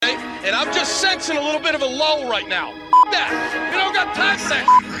and I'm just sensing a little bit of a lull right now. That. You don't got time for that.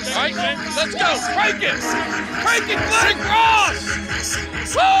 All right, let's go. Crank it. Crank it, Glenn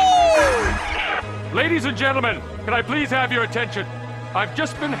Cross. Woo! Ladies and gentlemen, can I please have your attention? I've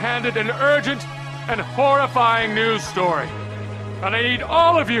just been handed an urgent and horrifying news story. And I need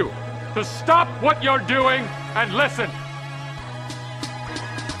all of you to stop what you're doing and listen.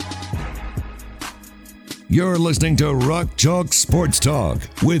 You're listening to Rock Chalk Sports Talk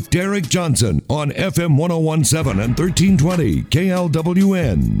with Derek Johnson on FM 1017 and 1320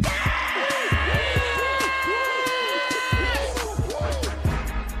 KLWN.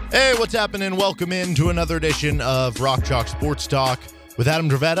 Hey, what's happening? Welcome in to another edition of Rock Chalk Sports Talk with Adam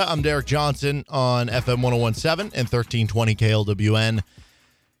Dravetta. I'm Derek Johnson on FM 1017 and 1320 KLWN.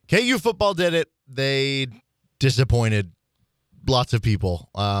 KU football did it. They disappointed lots of people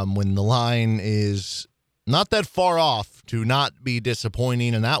when the line is not that far off to not be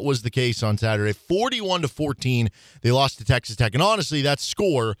disappointing, and that was the case on Saturday. 41-14, they lost to Texas Tech, and honestly, that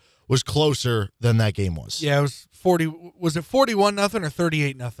score was closer than that game was. Yeah, it was 40. Was it 41-0 or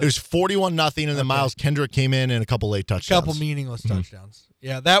 38-0? It was 41-0, and then Miles Kendrick came in and a couple late touchdowns. A couple meaningless touchdowns.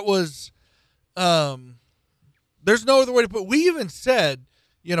 Yeah, that was. There's no other way to put. We even said,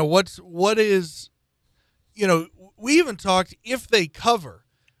 we even talked if they cover.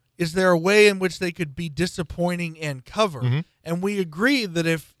 Is there a way in which they could be disappointing and cover? Mm-hmm. And we agreed that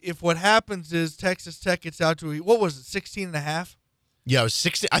if what happens is Texas Tech gets out to, 16.5? Yeah, it was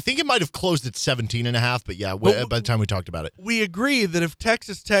 16. I think it might have closed at 17.5, but yeah, by the time we talked about it. We agree that if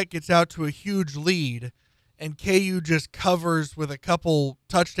Texas Tech gets out to a huge lead and KU just covers with a couple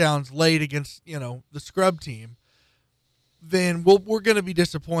touchdowns late against, the scrub team, then we're going to be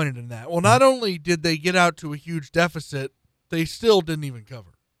disappointed in that. Well, not only did they get out to a huge deficit, they still didn't even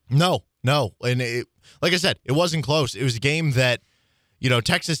cover. No. And like I said, it wasn't close. It was a game that,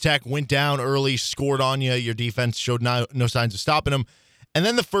 Texas Tech went down early, scored on you. Your defense showed no signs of stopping them. And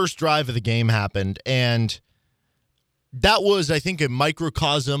then the first drive of the game happened. And that was, I think, a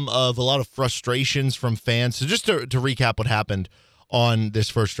microcosm of a lot of frustrations from fans. So just to recap what happened on this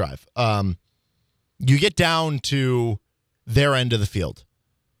first drive. You get down to their end of the field.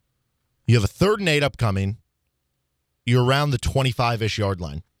 You have a 3rd and 8 upcoming. You're around the 25-ish yard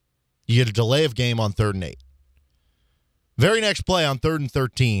line. You get a delay of game on 3rd and 8. Very next play on 3rd and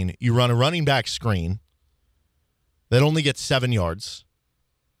 13, you run a running back screen that only gets 7 yards.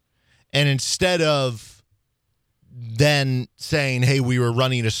 And instead of then saying, hey, we were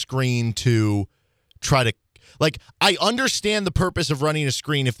running a screen to try to, I understand the purpose of running a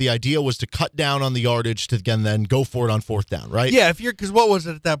screen if the idea was to cut down on the yardage to again then go for it on 4th down, right? Yeah, because what was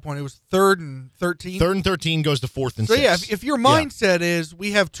it at that point? It was 3rd and 13? 3rd and 13 goes to 4th and 6. So, yeah, if your mindset is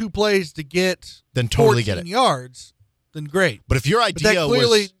we have 2 plays to get then totally 14 get it. yards, then great. But if your idea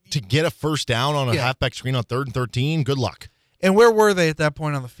was to get a first down on a halfback screen on 3rd and 13, good luck. And where were they at that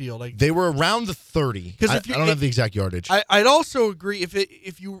point on the field? They were around the 30. I don't have the exact yardage. I'd also agree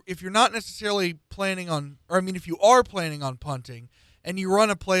if you're not necessarily planning on, or I mean, if you are planning on punting and you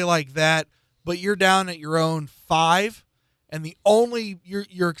run a play like that, but you're down at your own 5, and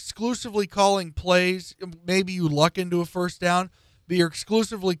you're exclusively calling plays. Maybe you luck into a first down, but you're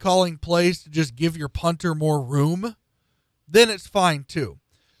exclusively calling plays to just give your punter more room. Then it's fine too.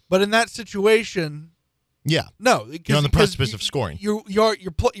 But in that situation. Yeah. No. You're on the precipice of scoring. Your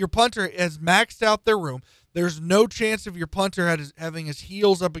punter has maxed out their room. There's no chance of your punter having his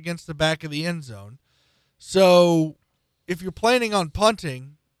heels up against the back of the end zone. So if you're planning on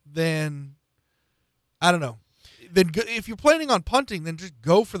punting, then I don't know. If you're planning on punting, then just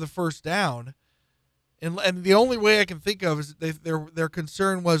go for the first down. And the only way I can think of is their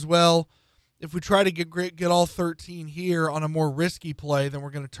concern was, well, if we try to get all 13 here on a more risky play, then we're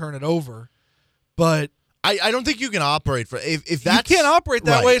going to turn it over. But I don't think you can operate for if that's you can't operate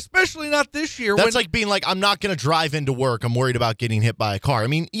that way, especially not this year. That's like being like, I'm not going to drive into work. I'm worried about getting hit by a car. I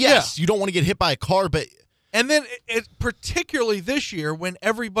mean, yes, you don't want to get hit by a car, but and then particularly this year when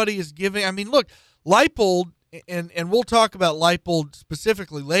everybody is giving. I mean, look, Leipold, and we'll talk about Leipold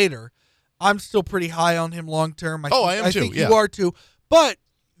specifically later. I'm still pretty high on him long term. I am too. I think you are too. But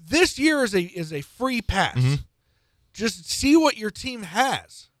this year is a free pass. Mm-hmm. Just see what your team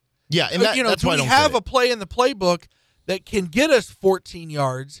has. Yeah, and that's why I don't have a play in the playbook that can get us 14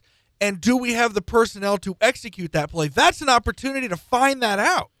 yards, and do we have the personnel to execute that play? That's an opportunity to find that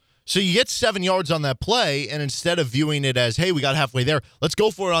out. So you get 7 yards on that play, and instead of viewing it as, hey, we got halfway there, let's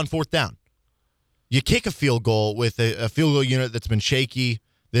go for it on 4th down. You kick a field goal with a field goal unit that's been shaky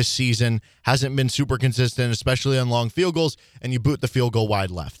this season, hasn't been super consistent, especially on long field goals, and you boot the field goal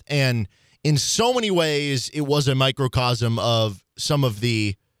wide left. And in so many ways, it was a microcosm of some of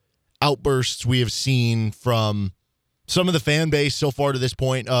the outbursts we have seen from some of the fan base so far to this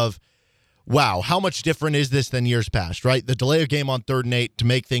point of, wow, how much different is this than years past, right? The delay of game on 3rd and 8 to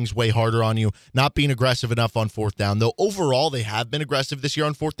make things way harder on you, not being aggressive enough on 4th down. Though overall they have been aggressive this year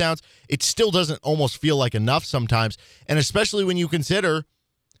on 4th downs, it still doesn't almost feel like enough sometimes. And especially when you consider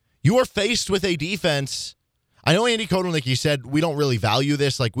you are faced with a defense. I know Andy Kotelnicki said we don't really value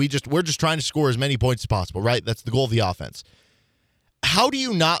this. Like we're just trying to score as many points as possible, right? That's the goal of the offense. How do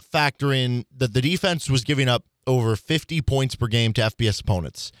you not factor in that the defense was giving up over 50 points per game to FBS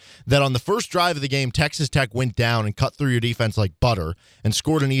opponents? That on the first drive of the game, Texas Tech went down and cut through your defense like butter and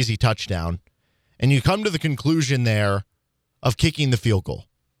scored an easy touchdown. And you come to the conclusion there of kicking the field goal.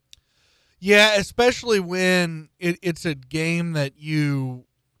 Yeah, especially when it's a game that you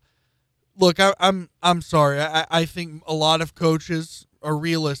look. I'm sorry. I think a lot of coaches are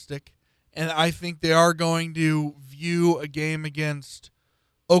realistic, and I think they are going to view a game against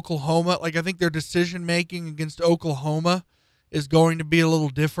Oklahoma. Like, I think their decision making against Oklahoma is going to be a little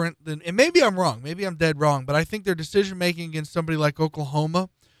different than, and maybe I'm wrong, maybe I'm dead wrong, but I think their decision making against somebody like Oklahoma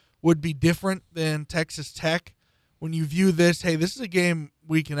would be different than Texas Tech when you view this, hey, this is a game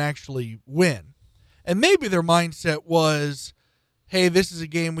we can actually win. And maybe their mindset was, hey, this is a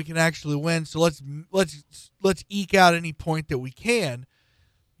game we can actually win, so let's eke out any point that we can.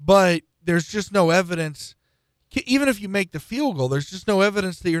 But there's just no evidence. Even if you make the field goal, there's just no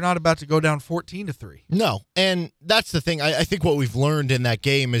evidence that you're not about to go down 14-3. No, and that's the thing. I think what we've learned in that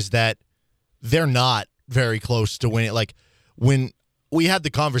game is that they're not very close to winning. Like, when we had the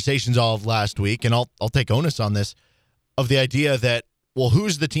conversations all of last week, and I'll take onus on this, of the idea that, well,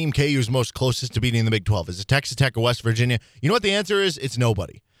 who's the team KU's most closest to beating in the Big 12? Is it Texas Tech or West Virginia? You know what the answer is? It's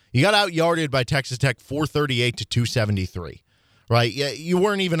nobody. You got out-yarded by Texas Tech 438 to 273. Right, yeah, you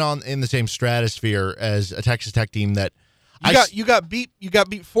weren't even in the same stratosphere as a Texas Tech team that you got beat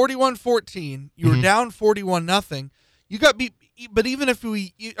 41-14. You were down 41-0. You got beat, but even if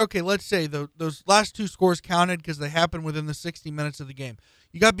let's say those last two scores counted because they happened within the 60 minutes of the game.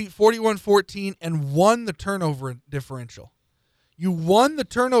 You got beat 41-14 and won the turnover differential. You won the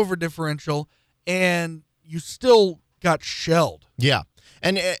turnover differential and you still got shelled. Yeah,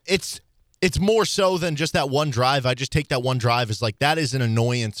 and it's more so than just that one drive. I just take that one drive as like that is an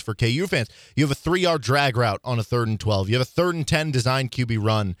annoyance for KU fans. You have a 3-yard drag route on a 3rd and 12. You have a 3rd and 10 design QB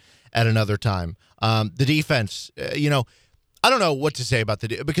run at another time. The defense, I don't know what to say about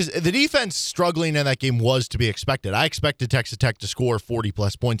because the defense struggling in that game was to be expected. I expected Texas Tech to score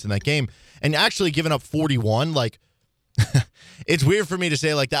 40-plus points in that game, and actually giving up 41, like, it's weird for me to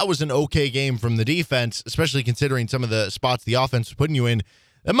say, like, that was an okay game from the defense, especially considering some of the spots the offense was putting you in.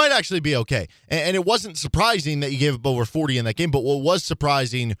 That might actually be okay. And it wasn't surprising that you gave up over 40 in that game, but what was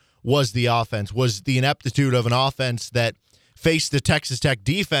surprising was the offense, was the ineptitude of an offense that faced the Texas Tech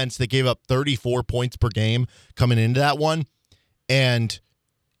defense that gave up 34 points per game coming into that one, and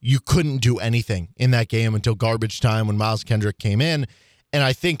you couldn't do anything in that game until garbage time when Miles Kendrick came in. And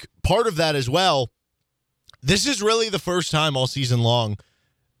I think part of that as well, this is really the first time all season long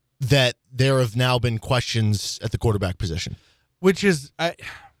that there have now been questions at the quarterback position. Which I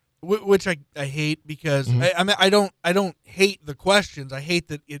hate because I don't hate the questions. I hate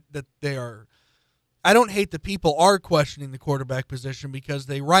that they are. I don't hate that people are questioning the quarterback position because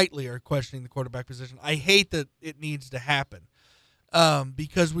they rightly are questioning the quarterback position. I hate that it needs to happen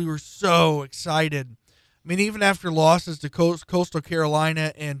because we were so excited. I mean, even after losses to Coastal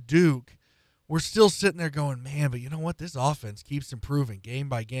Carolina and Duke, we're still sitting there going, man, but you know what? This offense keeps improving game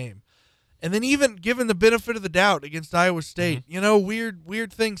by game. And then even given the benefit of the doubt against Iowa State,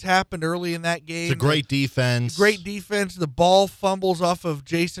 weird things happened early in that game. It's a great defense. Great defense. The ball fumbles off of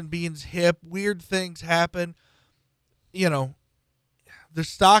Jason Bean's hip. Weird things happen. The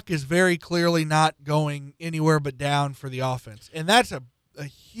stock is very clearly not going anywhere but down for the offense. And that's a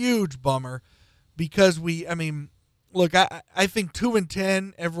huge bummer because look, I think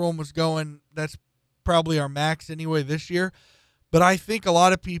 2-10, everyone was going, that's probably our max anyway this year. But I think a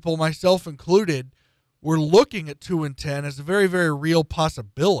lot of people, myself included, were looking at 2-10 as a very, very real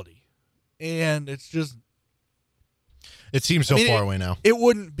possibility. And it's just... It seems so far away now. It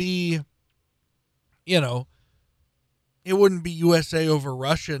wouldn't be, it wouldn't be USA over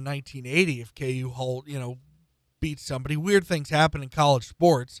Russia in 1980 if KU beats somebody. Weird things happen in college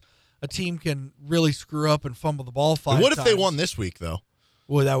sports. A team can really screw up and fumble the ball 5 times. What if they won this week, though?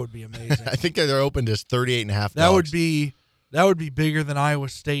 Well, that would be amazing. I think they're opened as 38.5 dogs. That would be bigger than Iowa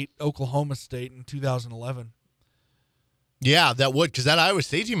State, Oklahoma State in 2011. Yeah, that would, because that Iowa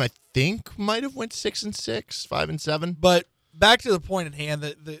State team, I think, might have went 6-6, 5-7. But back to the point at hand,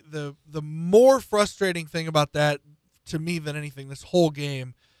 the more frustrating thing about that to me than anything, this whole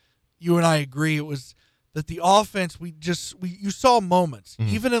game, you and I agree. It was that the offense, you saw moments,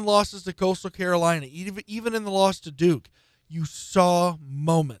 even in losses to Coastal Carolina, even in the loss to Duke, you saw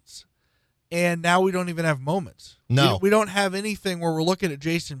moments. And now we don't even have moments. No. We don't have anything where we're looking at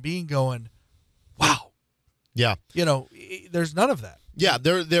Jason Bean going, wow. Yeah. There's none of that. Yeah,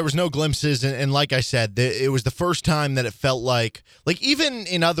 there was no glimpses, and like I said, it was the first time that it felt like even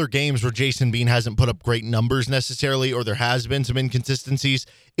in other games where Jason Bean hasn't put up great numbers necessarily, or there has been some inconsistencies,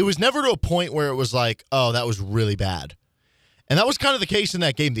 it was never to a point where it was like, oh, that was really bad. And that was kind of the case in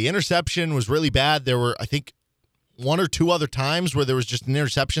that game. The interception was really bad. There were, I think, one or two other times where there was just an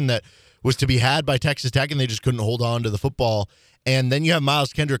interception that was to be had by Texas Tech, and they just couldn't hold on to the football. And then you have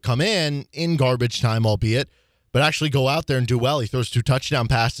Miles Kendrick come in garbage time, albeit, but actually go out there and do well. He throws 2 touchdown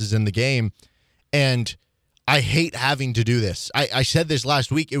passes in the game. And I hate having to do this. I said this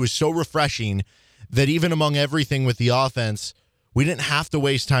last week. It was so refreshing that even among everything with the offense, we didn't have to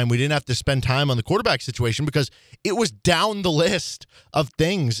waste time. We didn't have to spend time on the quarterback situation because it was down the list of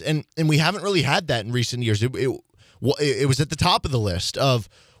things. And we haven't really had that in recent years. It was at the top of the list of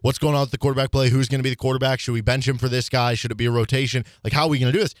what's going on with the quarterback play, who's going to be the quarterback, should we bench him for this guy, should it be a rotation, like how are we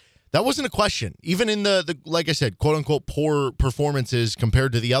going to do this? That wasn't a question. Even in the like I said, quote-unquote poor performances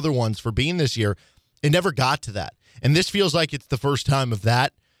compared to the other ones for Bean this year, it never got to that. And this feels like it's the first time of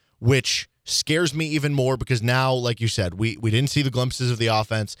that, which scares me even more because now, like you said, we didn't see the glimpses of the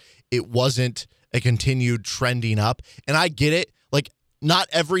offense. It wasn't a continued trending up. And I get it. Like, not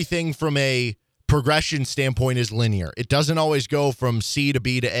everything from a progression standpoint is linear. It doesn't always go from C to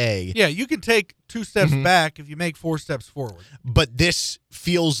B to A. Yeah, you can take 2 steps back if you make 4 steps forward. But this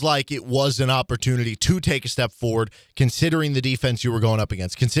feels like it was an opportunity to take a step forward, considering the defense you were going up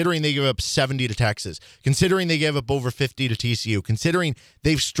against, considering they gave up 70 to Texas, considering they gave up over 50 to TCU, considering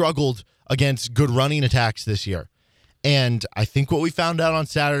they've struggled against good running attacks this year. And I think what we found out on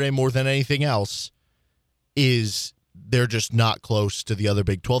Saturday more than anything else is they're just not close to the other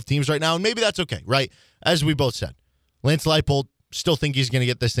Big 12 teams right now, and maybe that's okay, right? As we both said, Lance Leipold, still think he's going to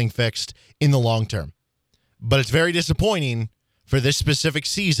get this thing fixed in the long term. But it's very disappointing for this specific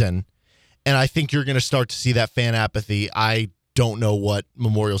season, and I think you're going to start to see that fan apathy. I don't know what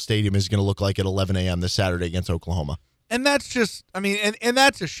Memorial Stadium is going to look like at 11 a.m. this Saturday against Oklahoma. And that's just, I mean, and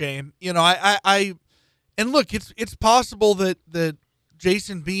that's a shame. And look, it's possible that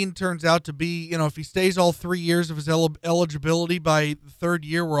Jason Bean turns out to be, if he stays all 3 years of his eligibility, by the third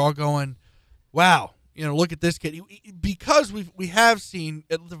year, we're all going, wow, look at this kid. Because we have seen,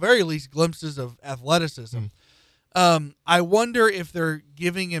 at the very least, glimpses of athleticism. I wonder if they're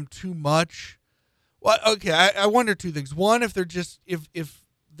giving him too much. Well, okay, I wonder 2 things. One, if they're just,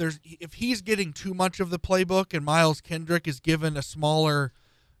 if he's getting too much of the playbook and Miles Kendrick is given a smaller,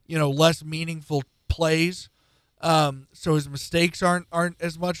 less meaningful plays, so his mistakes aren't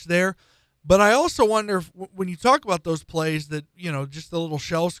as much there. But I also wonder if, when you talk about those plays that, just the little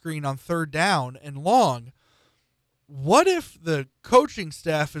shell screen on 3rd down and long, what if the coaching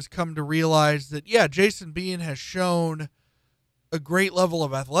staff has come to realize that, yeah, Jason Bean has shown a great level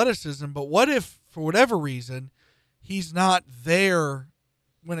of athleticism, but what if, for whatever reason, he's not there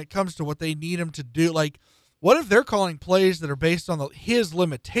when it comes to what they need him to do? Like, what if they're calling plays that are based on his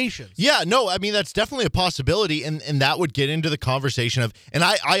limitations? Yeah, no, I mean, that's definitely a possibility, and that would get into the conversation of, and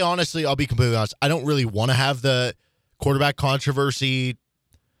I honestly, I'll be completely honest, I don't really want to have the quarterback controversy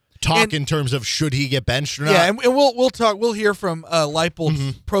talk in terms of should he get benched or not. Yeah, and we'll talk, we'll hear from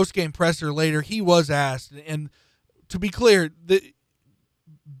Leipold's post-game presser later. He was asked, and to be clear,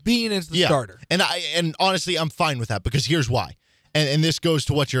 Bean is the starter. And honestly, I'm fine with that, because here's why, and this goes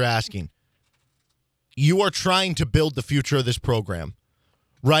to what you're asking. You are trying to build the future of this program,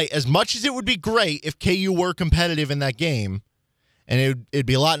 right? As much as it would be great if KU were competitive in that game, and it'd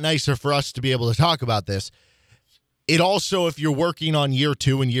be a lot nicer for us to be able to talk about this, it also, if you're working on year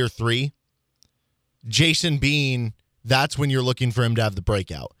 2 and year 3, Jason Bean, that's when you're looking for him to have the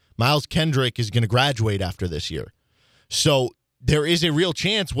breakout. Miles Kendrick is going to graduate after this year. So there is a real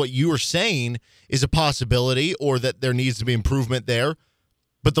chance what you are saying is a possibility, or that there needs to be improvement there.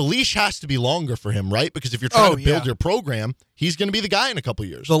 But the leash has to be longer for him, right? Because if you're trying to build your program, he's going to be the guy in a couple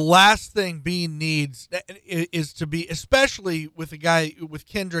years. The last thing Bean needs is to be, especially with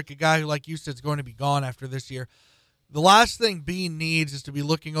Kendrick, a guy who, like you said, is going to be gone after this year. The last thing Bean needs is to be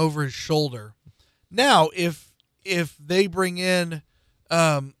looking over his shoulder. Now, if they bring in,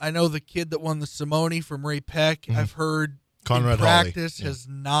 I know the kid that won the Simone from Ray Peck, I've heard Conrad in practice has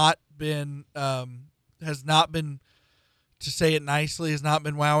not been, to say it nicely, has not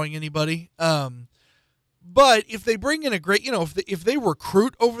been wowing anybody. But if they bring in a great, if they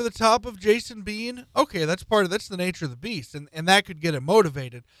recruit over the top of Jason Bean, okay, that's the nature of the beast, and that could get him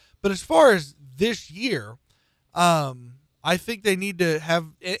motivated. But as far as this year, I think they need to have,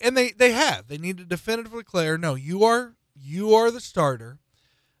 and they need to definitively declare, no, you are the starter,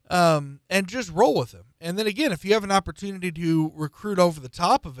 and just roll with him. And then again, if you have an opportunity to recruit over the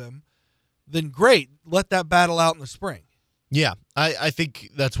top of him, then great, let that battle out in the spring. Yeah, I think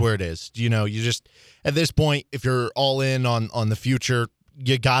that's where it is. You just at this point, if you're all in on the future,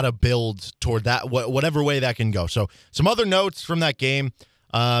 you got to build toward that, whatever way that can go. So some other notes from that game.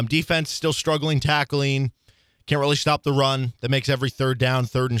 Defense still struggling tackling. Can't really stop the run. That makes every third down,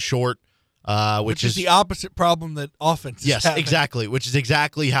 third and short. Which is the opposite problem that offense Yes, having. exactly. Which is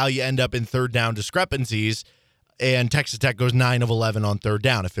exactly how you end up in third down discrepancies. And Texas Tech goes 9 of 11 on third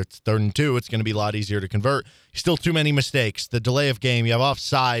down. If it's 3rd and 2, it's going to be a lot easier to convert. Still too many mistakes. The delay of game, you have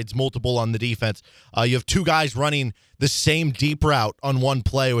offsides, multiple on the defense. You have 2 guys running the same deep route on one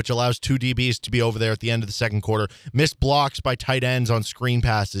play, which allows 2 DBs to be over there at the end of the second quarter. Missed blocks by tight ends on screen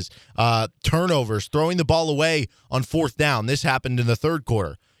passes. Turnovers, throwing the ball away on 4th down. This happened in the third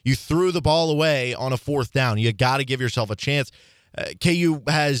quarter. You threw the ball away on a 4th down. You got to give yourself a chance. KU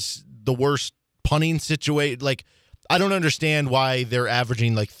has the worst punting situation. Like, I don't understand why they're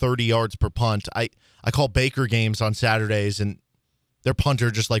averaging like 30 yards per punt. I call Baker games on Saturdays and their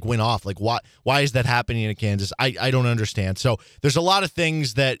punter just like went off. Like, why is that happening in Kansas? I don't understand. So there's a lot of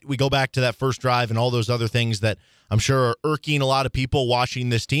things that we go back to that first drive and all those other things that I'm sure are irking a lot of people watching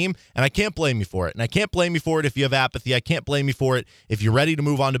this team, and I can't blame you for it. And I can't blame you for it if you have apathy. I can't blame you for it if you're ready to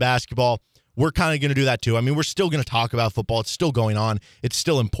move on to basketball. We're kind of going to do that too. I mean, we're still going to talk about football. It's still going on. It's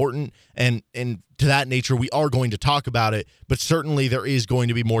still important. And to that nature, we are going to talk about it. But certainly there is going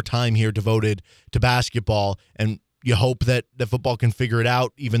to be more time here devoted to basketball. And you hope that the football can figure it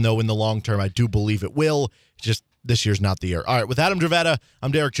out, even though in the long term, I do believe it will. It's just this year's not the year. All right, with Adam Dravetta,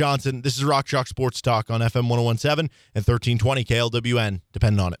 I'm Derek Johnson. This is Rock Chalk Sports Talk on FM 1017 and 1320 KLWN.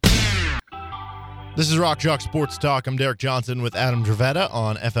 Depend on it. This is Rock Chalk Sports Talk. I'm Derek Johnson with Adam Dravetta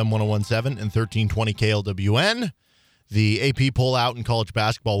on FM 1017 and 1320 KLWN. The AP poll out in college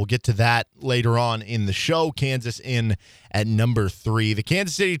basketball. We'll get to that later on in the show. Kansas in at number 3. The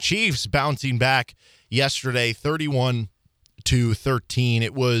Kansas City Chiefs bouncing back yesterday, 31-13.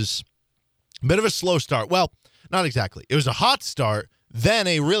 It was a bit of a slow start. Well, not exactly. It was a hot start, then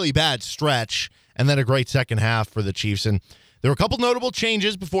a really bad stretch, and then a great second half for the Chiefs. And there were a couple notable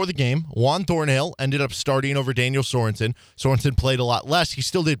changes before the game. Juan Thornhill ended up starting over Daniel Sorensen. Sorensen played a lot less. He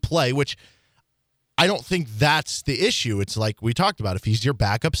still did play, which I don't think that's the issue. It's like we talked about. If he's your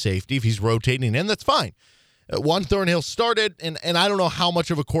backup safety, if he's rotating in, that's fine. Juan Thornhill started, and I don't know how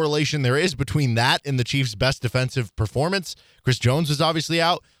much of a correlation there is between that and the Chiefs' best defensive performance. Chris Jones was obviously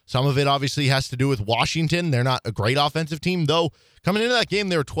out. Some of it obviously has to do with Washington. They're not a great offensive team, though. Coming into that game,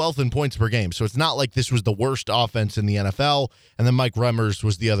 they were 12th in points per game, so it's not like this was the worst offense in the NFL. And then Mike Remmers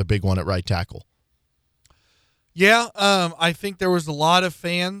was the other big one at right tackle. Yeah, I think there was a lot of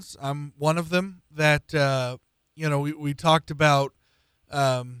fans. I'm one of them that we talked about.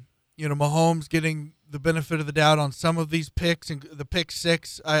 Mahomes getting the benefit of the doubt on some of these picks, and the pick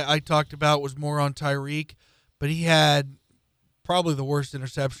 6 I talked about was more on Tyreek, but he had probably the worst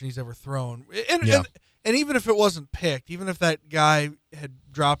interception he's ever thrown. And even if it wasn't picked, even if that guy had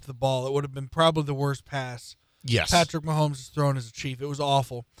dropped the ball, it would have been probably the worst pass Patrick Mahomes has thrown as a Chief. It was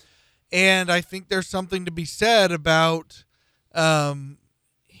awful. And I think there's something to be said about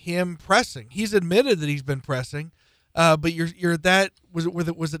him pressing. He's admitted that he's been pressing, but you're that was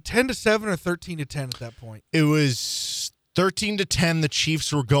it 10-7 or 13-10 at that point? It was 13-10. The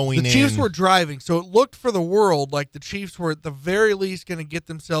Chiefs were going in. The Chiefs were driving, so it looked for the world like the Chiefs were at the very least going to get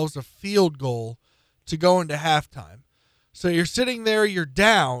themselves a field goal to go into halftime. So you're sitting there, you're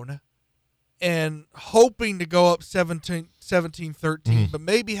down, and hoping to go up 17-13, but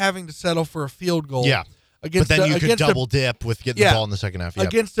maybe having to settle for a field goal. Yeah, but then you could double dip with getting the ball in the second half. Yep.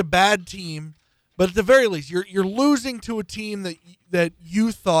 Against a bad team. But at the very least, you're losing to a team that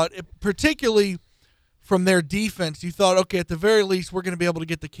you thought, particularly from their defense, you thought, okay, at the very least, we're going to be able to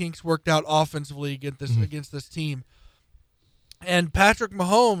get the kinks worked out offensively against this team. And Patrick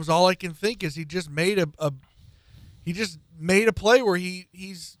Mahomes, all I can think is he just made a play where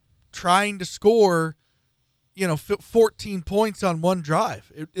he's trying to score, 14 points on one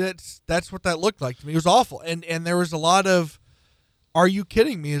drive. That's what that looked like to me. It was awful, and there was a lot of, are you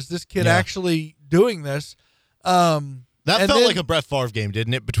kidding me? Is this kid actually doing this? That felt like a Brett Favre game,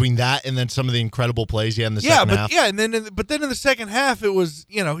 didn't it? Between that and then some of the incredible plays he had in the second half. Yeah, and then in the second half, it was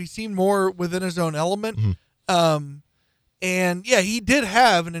he seemed more within his own element. And yeah, he did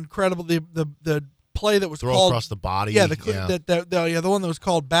have an incredible the play that was Throw called across the body. Yeah, the one that was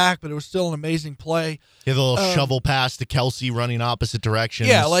called back, but it was still an amazing play. Yeah, the little shovel pass to Kelsey running opposite directions.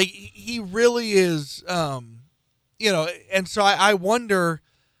 Yeah, like he really is. And so I wonder.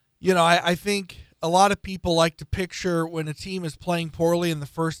 I think a lot of people like to picture when a team is playing poorly in the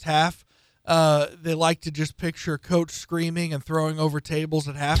first half. They like to just picture coach screaming and throwing over tables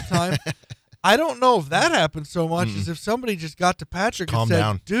at halftime. I don't know if that happens so much as if somebody just got to Patrick Calm and said,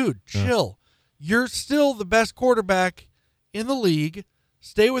 down. dude, chill. You're still the best quarterback in the league.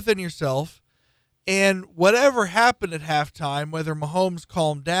 Stay within yourself. And whatever happened at halftime, whether Mahomes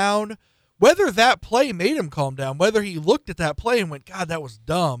calmed down, whether that play made him calm down, whether he looked at that play and went, God, that was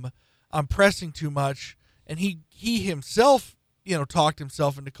dumb. I'm pressing too much. And he himself, talked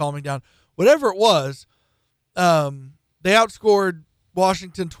himself into calming down. Whatever it was, they outscored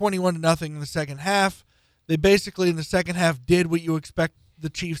Washington 21-0 in the second half. They basically in the second half did what you expect the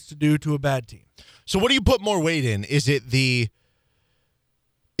Chiefs to do to a bad team. So what do you put more weight in? Is it the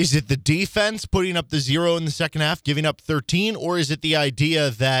defense putting up the 0 in the second half, giving up 13, or is it the idea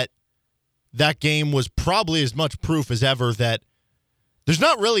that game was probably as much proof as ever that there's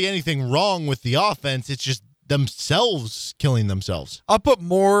not really anything wrong with the offense, it's just themselves killing themselves? I'll put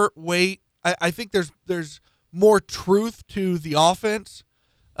more weight. I think there's more truth to the offense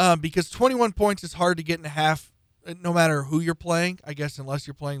because 21 points is hard to get in a half no matter who you're playing, I guess, unless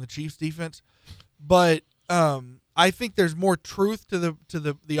you're playing the Chiefs defense. But I think there's more truth to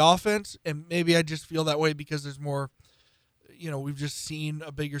the offense, and maybe I just feel that way because there's more, we've just seen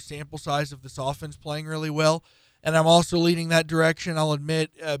a bigger sample size of this offense playing really well. And I'm also leaning that direction, I'll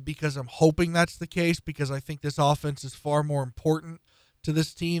admit, because I'm hoping that's the case, because I think this offense is far more important to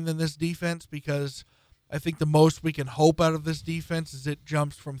this team than this defense, because I think the most we can hope out of this defense is it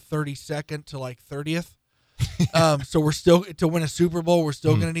jumps from 32nd to like 30th. So we're still, to win a Super Bowl, we're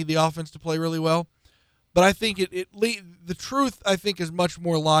still going to need the offense to play really well. But I think the truth, I think, is much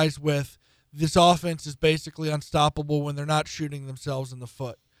more lies with this offense is basically unstoppable when they're not shooting themselves in the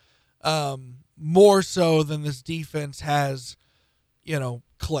foot. More so than this defense has,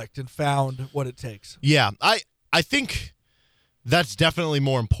 clicked and found what it takes. Yeah, I think that's definitely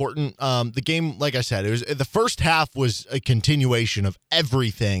more important. The game, like I said, the first half was a continuation of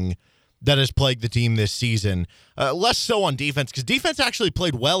everything that has plagued the team this season. Less so on defense, because defense actually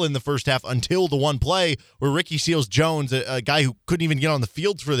played well in the first half until the one play where Ricky Seals-Jones, a guy who couldn't even get on the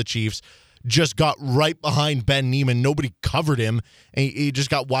field for the Chiefs, just got right behind Ben Neiman. Nobody covered him, and he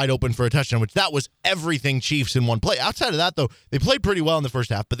just got wide open for a touchdown, which that was everything Chiefs in one play. Outside of that, though, they played pretty well in the first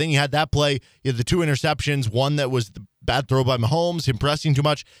half, but then you had that play, you had the 2 interceptions, one that was the bad throw by Mahomes, him pressing too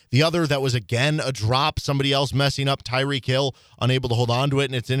much, the other that was, again, a drop, somebody else messing up, Tyreek Hill unable to hold on to it,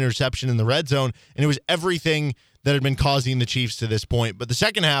 and it's an interception in the red zone, and it was everything that had been causing the Chiefs to this point. But the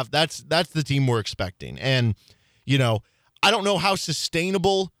second half, that's the team we're expecting. And, I don't know how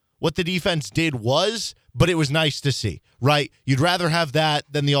sustainable what the defense did was, but it was nice to see, right? You'd rather have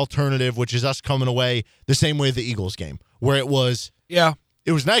that than the alternative, which is us coming away the same way the Eagles game, where it was nice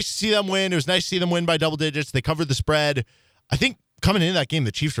to see them win. It was nice to see them win by double digits. They covered the spread. I think coming into that game,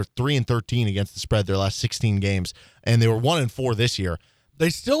 the Chiefs were 3-13 against the spread their last 16 games, and they were 1-4 this year.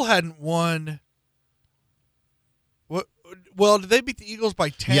 They still hadn't won. Well, did they beat the Eagles by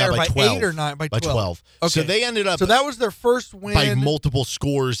 10 or by 12. 8 or 9? By 12. Okay. So they ended up. So that was their first win by multiple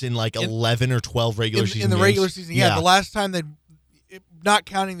scores in like 11 or 12 regular season in the games. regular season. Yeah, the last time not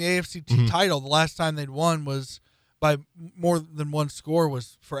counting the AFC title, the last time they'd won was by more than one score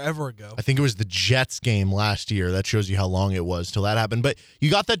was forever ago. I think it was the Jets game last year. That shows you how long it was till that happened. But you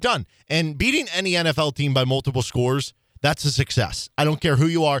got that done. And beating any NFL team by multiple scores, that's a success. I don't care who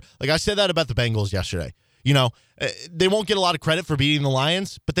you are. Like I said that about the Bengals yesterday. They won't get a lot of credit for beating the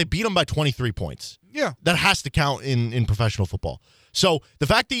Lions, but they beat them by 23 points. Yeah. That has to count in professional football. So the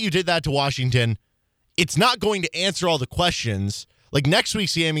fact that you did that to Washington, it's not going to answer all the questions. Like next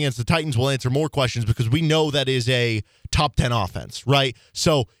week's game against the Titans will answer more questions because we know that is a top 10 offense, right?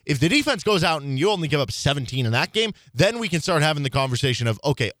 So if the defense goes out and you only give up 17 in that game, then we can start having the conversation of,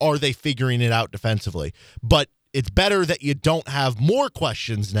 okay, are they figuring it out defensively? But it's better that you don't have more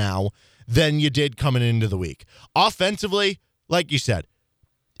questions now than you did coming into the week. Offensively, like you said,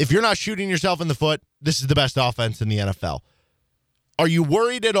 if you're not shooting yourself in the foot, this is the best offense in the NFL. Are you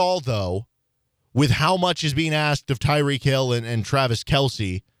worried at all, though, with how much is being asked of Tyreek Hill and Travis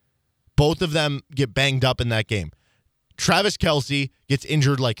Kelce? Both of them get banged up in that game. Travis Kelce gets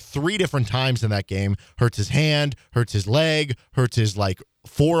injured like 3 different times in that game. Hurts his hand, hurts his leg, hurts his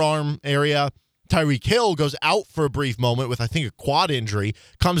forearm area. Tyreek Hill goes out for a brief moment with, I think, a quad injury,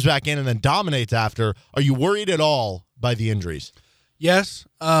 comes back in and then dominates after. Are you worried at all by the injuries? Yes,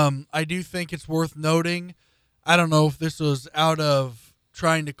 I do think it's worth noting. I don't know if this was out of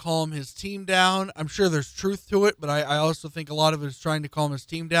trying to calm his team down. I'm sure there's truth to it, but I also think a lot of it is trying to calm his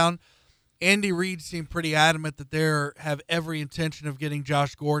team down. Andy Reid seemed pretty adamant that they have every intention of getting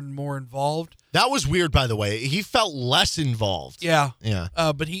Josh Gordon more involved. That was weird, by the way. He felt less involved. Yeah. Yeah.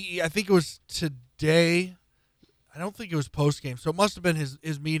 But I think it was today. I don't think it was post-game, so it must have been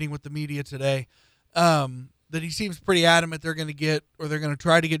his meeting with the media today. That he seems pretty adamant they're going to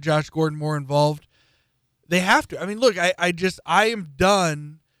try to get Josh Gordon more involved. They have to. I mean, look, I am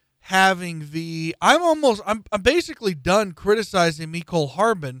done having I'm basically done criticizing Mecole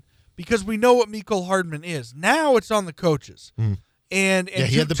Hardman because we know what Mecole Hardman is. Now it's on the coaches. And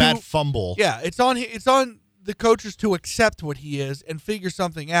he had the bad fumble. Yeah, it's on the coaches to accept what he is and figure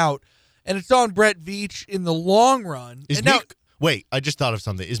something out. And it's on Brett Veach in the long run. Wait, I just thought of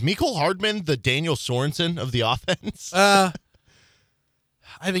something. Is Mecole Hardman the Daniel Sorensen of the offense?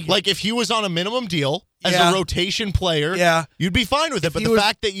 I think like if he was on a minimum deal as a rotation player, you'd be fine with it. But the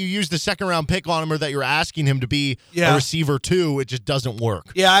fact that you use the second-round pick on him or that you're asking him to be a receiver too, it just doesn't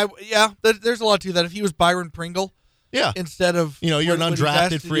work. There's a lot to that. If he was Byron Pringle, instead of you're an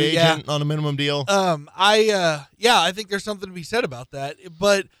undrafted free agent on a minimum deal. I think there's something to be said about that.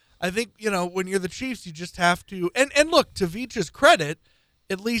 But I think when you're the Chiefs, you just have to. And look, to Veach's credit,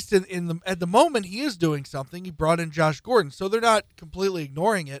 at least at the moment, he is doing something. He brought in Josh Gordon, so they're not completely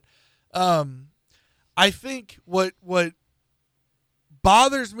ignoring it. I think what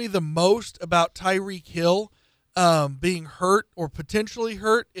bothers me the most about Tyreek Hill being hurt or potentially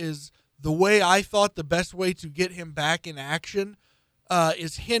hurt is the way I thought the best way to get him back in action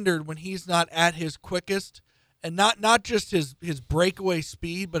is hindered when he's not at his quickest, and not just his breakaway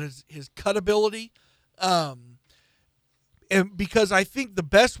speed, but his cut ability. And because I think the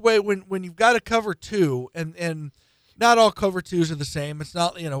best way when you've got to cover two, and not all cover twos are the same. It's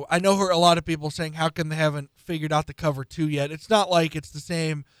not, I know a lot of people saying, how come they haven't figured out the cover two yet? It's not like it's the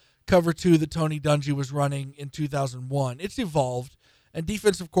same cover two that Tony Dungy was running in 2001. It's evolved, and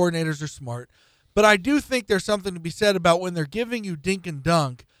defensive coordinators are smart. But I do think there's something to be said about when they're giving you dink and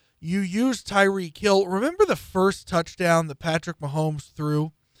dunk, you use Tyreek Hill. Remember the first touchdown that Patrick Mahomes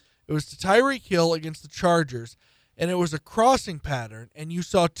threw? It was to Tyreek Hill against the Chargers, and it was a crossing pattern, and you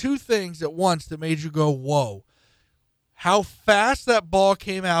saw two things at once that made you go, whoa. How fast that ball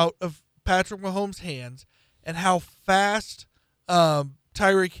came out of Patrick Mahomes' hands and how fast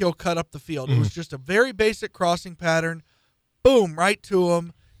Tyreek Hill cut up the field. It was just a very basic crossing pattern. Boom, right to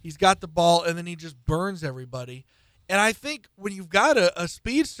him. He's got the ball, and then he just burns everybody. And I think when you've got a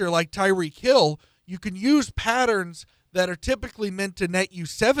speedster like Tyreek Hill, you can use patterns that are typically meant to net you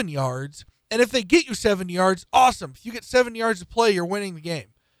 7 yards. And if they get you 7 yards, awesome. If you get 7 yards of play, you're winning the game.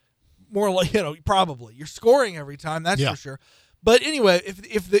 More like, probably. You're scoring every time, that's for sure. But anyway,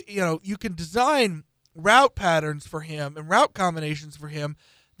 if the you can design route patterns for him and route combinations for him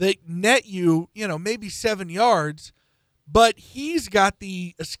that net you, maybe 7 yards, but he's got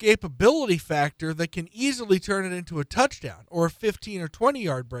the escapability factor that can easily turn it into a touchdown or a 15 or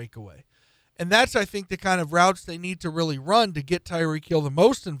 20-yard breakaway. And that's, I think, the kind of routes they need to really run to get Tyreek Hill the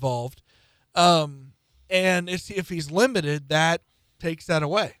most involved. And if he's limited, that takes that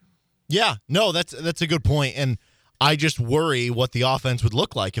away. Yeah, no, that's a good point. And I just worry what the offense would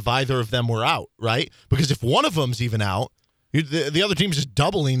look like if either of them were out, right? Because if one of them's even out, the other team's just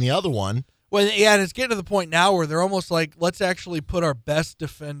doubling the other one. Well, yeah, and it's getting to the point now where they're almost like, let's actually put our best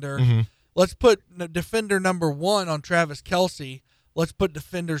defender. Let's put defender number 1 on Travis Kelce. Let's put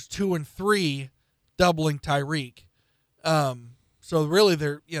defenders 2 and 3 doubling Tyreek. So really,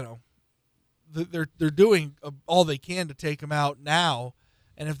 they're doing all they can to take him out now.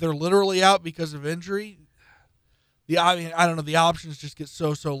 And if they're literally out because of injury, I don't know, the options just get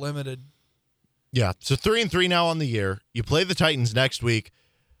so limited. Yeah, so 3-3 now on the year. You play the Titans next week.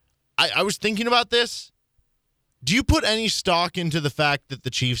 I was thinking about this. Do you put any stock into the fact that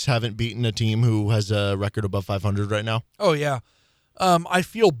the Chiefs haven't beaten a team who has a record above 500 right now? Oh, yeah. I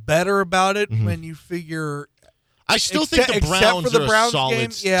feel better about it when you figure... I still think the Browns are a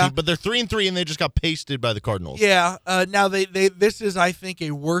solid team, but they're 3-3 and they just got pasted by the Cardinals. Yeah. Now this is, I think, a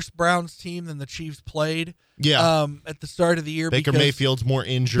worse Browns team than the Chiefs played. Yeah. At the start of the year. Baker Mayfield's more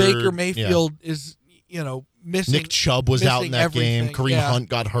injured. Baker Mayfield is, missing. Nick Chubb was out in that game. Kareem Hunt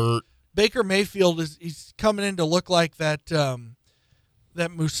got hurt. Baker Mayfield he's coming in to look like that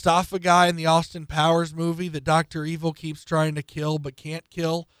Mustafa guy in the Austin Powers movie that Dr. Evil keeps trying to kill but can't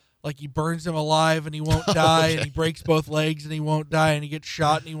kill. Like he burns him alive and he won't die, and he breaks both legs and he won't die, and he gets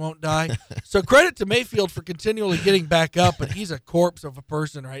shot and he won't die. So credit to Mayfield for continually getting back up, but he's a corpse of a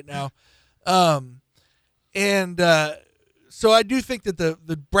person right now. So I do think that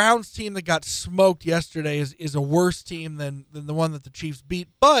the Browns team that got smoked yesterday is a worse team than the one that the Chiefs beat.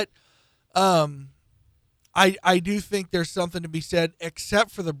 But I do think there's something to be said,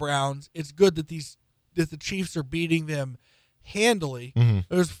 except for the Browns. It's good that the Chiefs are beating them handily.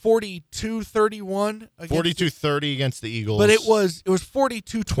 Mm-hmm. It was 42-31. 42-30 against the Eagles. But it was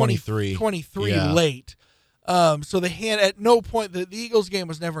 42-23 Yeah. late. So at no point the Eagles game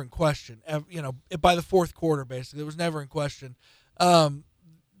was never in question. By the fourth quarter, basically, it was never in question.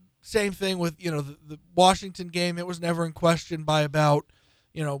 Same thing with the Washington game. It was never in question by about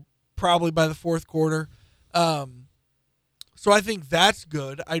probably by the fourth quarter. So I think that's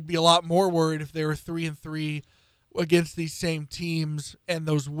good. I'd be a lot more worried if they were 3-3 against these same teams and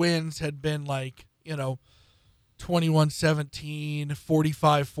those wins had been 21-17,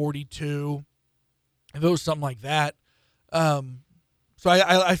 45-42. If it was something like that. So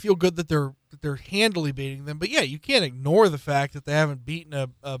I feel good that they're handily beating them. But yeah, you can't ignore the fact that they haven't beaten a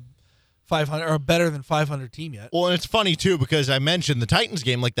 500 or a better than 500 team yet. Well, and it's funny too because I mentioned the Titans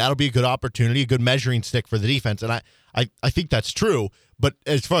game, that'll be a good opportunity, a good measuring stick for the defense, and I think that's true. But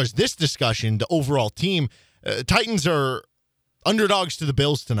as far as this discussion, the overall team, Titans are underdogs to the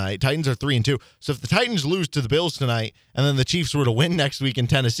Bills tonight. Titans are 3-2. So if the Titans lose to the Bills tonight, and then the Chiefs were to win next week in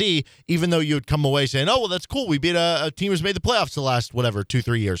Tennessee, even though you would come away saying, "Oh, well, that's cool. We beat a team who's made the playoffs the last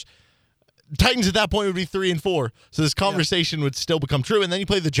 2-3 years." Titans at that point would be 3-4. So this conversation would still become true. And then you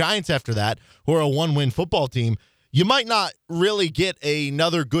play the Giants after that, who are a 1-win football team. You might not really get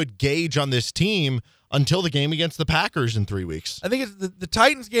another good gauge on this team until the game against the Packers in 3 weeks. I think the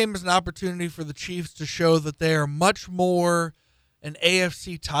Titans game is an opportunity for the Chiefs to show that they are much more an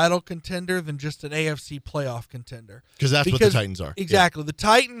AFC title contender than just an AFC playoff contender. Because that's what the Titans are. Exactly. Yeah. The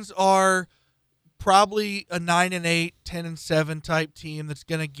Titans are probably a 9-8, 10-7 type team that's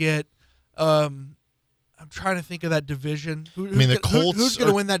going to get I'm trying to think of that division. The Colts who's going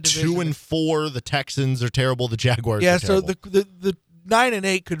to win that division? 2-4. The Texans are terrible. The Jaguars are terrible. So the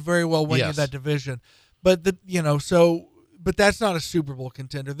 9-8 could very well win you that division. But but that's not a Super Bowl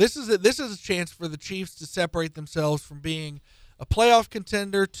contender. This is a chance for the Chiefs to separate themselves from being a playoff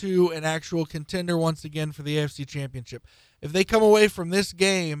contender to an actual contender once again for the AFC Championship. If they come away from this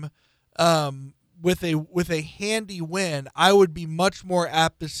game with a handy win, I would be much more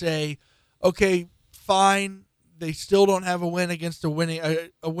apt to say, okay, fine, they still don't have a win against a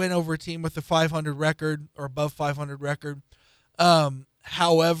win over a team with a 500 record or above 500 record.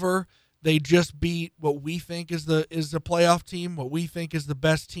 However, they just beat what we think is the playoff team, what we think is the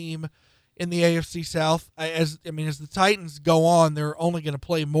best team in the AFC South. As the Titans go on, they're only going to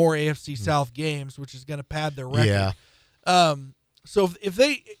play more AFC South games, which is going to pad their record. Yeah. So if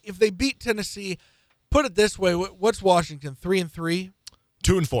they beat Tennessee, put it this way, what's Washington? 3-3?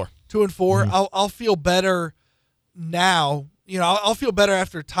 2-4. 2-4. Mm-hmm. I'll feel better now. I'll feel better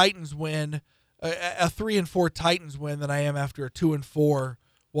after a Titans win, a 3-4 Titans win, than I am after a 2-4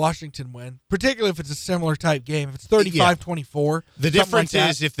 Washington win, particularly if it's a similar type game. If it's 35-24. The difference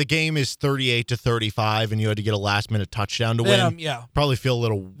is if the game is 38-35 and you had to get a last-minute touchdown to win, probably feel a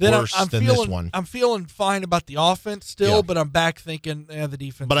little worse than this one. I'm feeling fine about the offense still, but I'm back thinking the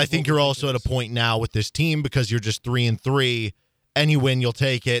defense. But I think you're also at a point now with this team because you're just 3-3. Any win, you'll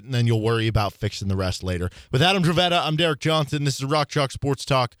take it, and then you'll worry about fixing the rest later. With Adam Dravetta, I'm Derek Johnson. This is Rock Chalk Sports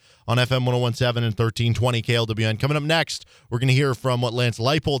Talk on FM 101.7 and 1320 KLWN. Coming up next, we're going to hear from what Lance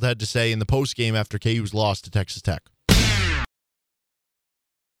Leipold had to say in the postgame after KU's loss to Texas Tech.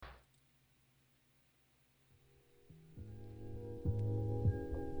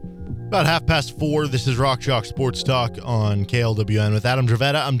 About 4:30, this is Rock Chalk Sports Talk on KLWN. With Adam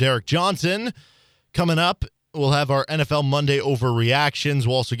Dravetta, I'm Derek Johnson. Coming up, we'll have our NFL Monday overreactions.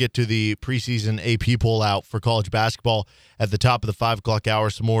 We'll also get to the preseason AP poll out for college basketball at the top of the 5 o'clock hour.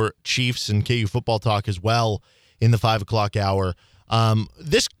 Some more Chiefs and KU football talk as well in the 5 o'clock hour.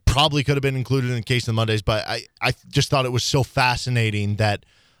 This probably could have been included in Case of the Mondays, but I just thought it was so fascinating that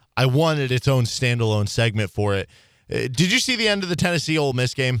I wanted its own standalone segment for it. Did you see the end of the Tennessee Ole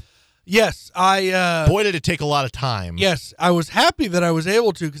Miss game? Yes, boy, did it take a lot of time. Yes, I was happy that I was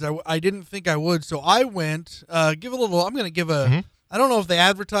able to because I didn't think I would. So I went, I'm going to give a, I don't know if they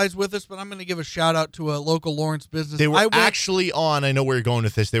advertise with us, but I'm going to give a shout out to a local Lawrence business. They were actually on, I know where you're going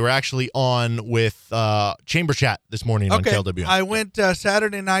with this, they were actually on with Chamber Chat this morning on KLWN. I went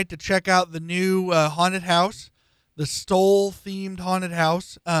Saturday night to check out the new haunted house, the Stoll-themed haunted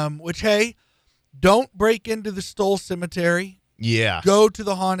house, which, hey, don't break into the Stoll Cemetery. Yeah. Go to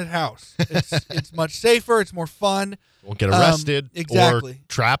the haunted house. It's much safer. It's more fun. Won't get arrested or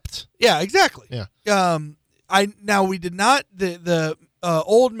trapped. Yeah, exactly. Yeah. We did not the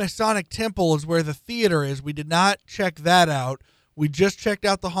Old Masonic Temple is where the theater is. We did not check that out. We just checked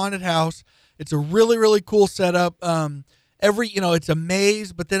out the haunted house. It's a really, really cool setup. It's a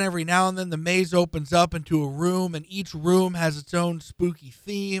maze, but then every now and then the maze opens up into a room, and each room has its own spooky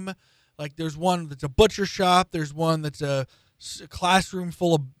theme. Like there's one that's a butcher shop. There's one that's a classroom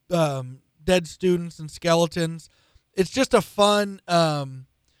full of dead students and skeletons. It's just a fun. I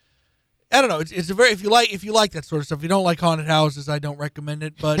don't know. It's a very if you like that sort of stuff. If you don't like haunted houses, I don't recommend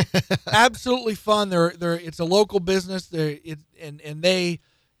it. But absolutely fun. It's a local business. It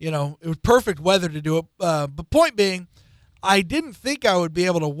was perfect weather to do it. But point being, I didn't think I would be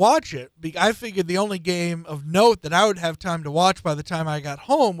able to watch it. I figured the only game of note that I would have time to watch by the time I got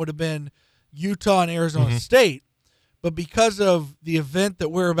home would have been Utah and Arizona State. But because of the event that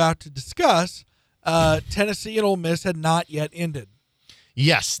we're about to discuss, Tennessee and Ole Miss had not yet ended.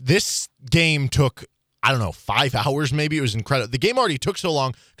 Yes, this game took, 5 hours maybe. It was incredible. The game already took so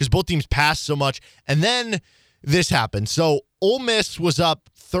long because both teams passed so much. And then this happened. So Ole Miss was up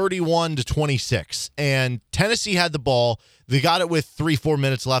 31-26, and Tennessee had the ball. They got it with 3-4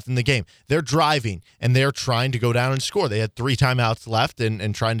 minutes left in the game. They're driving, and they're trying to go down and score. They had 3 timeouts left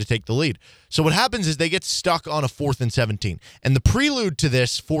and trying to take the lead. So what happens is they get stuck on a 4th and 17. And the prelude to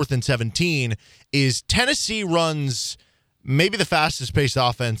this 4th and 17 is Tennessee runs maybe the fastest paced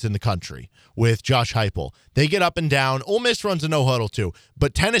offense in the country with Josh Heupel. They get up and down. Ole Miss runs a no-huddle too,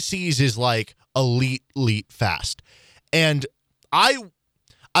 but Tennessee's is like elite fast. And I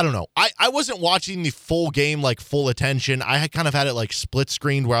don't know. I wasn't watching the full game, like full attention. I had kind of had it like split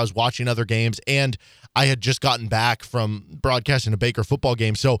screened where I was watching other games, and I had just gotten back from broadcasting a Baker football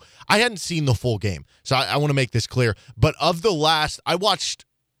game, so I hadn't seen the full game. So I want to make this clear. But of the last, I watched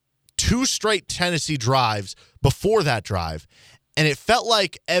 2 straight Tennessee drives before that drive, and it felt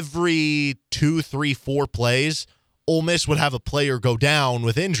like every 2, 3, 4 plays, Ole Miss would have a player go down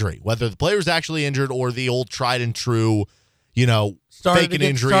with injury, whether the player was actually injured or the old tried and true, fake an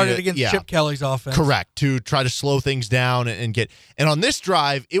injury. Started against Chip Kelly's offense. Correct, to try to slow things down and get. And on this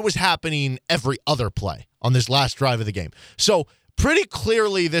drive, it was happening every other play on this last drive of the game. So pretty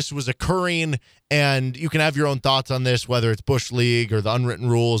clearly this was occurring, and you can have your own thoughts on this, whether it's Bush League or the unwritten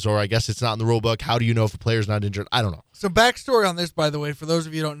rules, or I guess it's not in the rule book. How do you know if a player's not injured? I don't know. So backstory on this, by the way, for those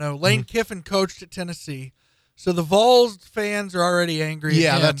of you who don't know, Lane Kiffin coached at Tennessee. So the Vols fans are already angry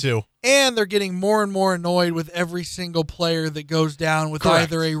at him. That too. And they're getting more and more annoyed with every single player that goes down with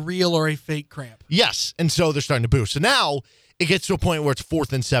either a real or a fake cramp. Yes, and so they're starting to boo. So now it gets to a point where it's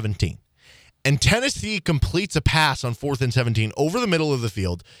 4th and 17. And Tennessee completes a pass on 4th and 17 over the middle of the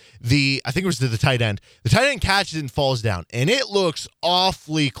field. I think it was to the tight end. The tight end catches it and falls down. And it looks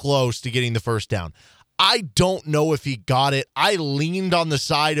awfully close to getting the first down. I don't know if he got it. I leaned on the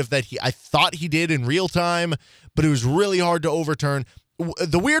side of that. I thought he did in real time, but it was really hard to overturn.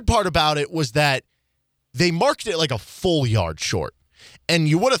 The weird part about it was that they marked it like a full yard short. And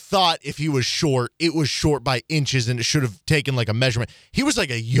you would have thought if he was short, it was short by inches and it should have taken like a measurement. He was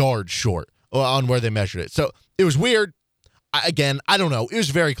like a yard short on where they measured it. So it was weird. I don't know. It was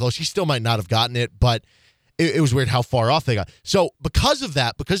very close. He still might not have gotten it, but it was weird how far off they got. So because of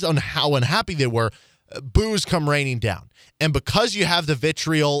that, because on how unhappy they were, boos come raining down. And because you have the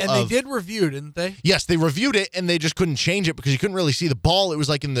vitriol and they did review, didn't they? Yes, they reviewed it, and they just couldn't change it because you couldn't really see the ball. It was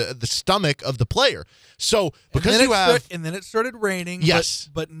like in the stomach of the player. So because and then it started raining. Yes.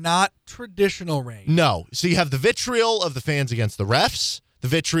 But not traditional rain. No. So you have the vitriol of the fans against the refs, the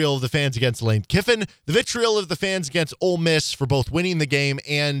vitriol of the fans against Lane Kiffin, the vitriol of the fans against Ole Miss for both winning the game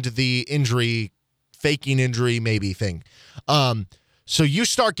and the faking injury maybe thing. So you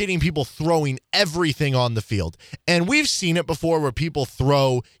start getting people throwing everything on the field. And we've seen it before where people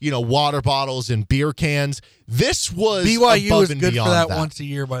throw, water bottles and beer cans. This was BYU above is and good for beyond that once a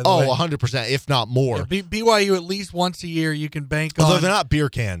year, by the way. 100%, if not more. Yeah, BYU at least once a year you can bank on. Although they're not beer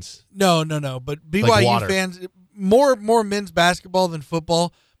cans. No. But BYU like fans, more men's basketball than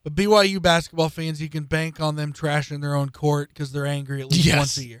football. But BYU basketball fans, you can bank on them trashing their own court because they're angry at least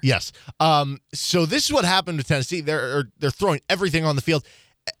once a year. Yes. So this is what happened to Tennessee. They're throwing everything on the field.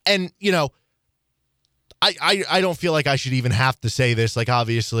 And, I don't feel like I should even have to say this, like,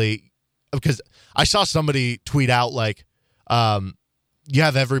 obviously, because I saw somebody tweet out, like, you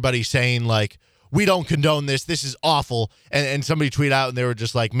have everybody saying, like, we don't condone this. This is awful. And somebody tweeted out and they were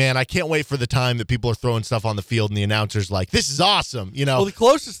just like, man, I can't wait for the time that people are throwing stuff on the field and the announcer's like, this is awesome. Well, the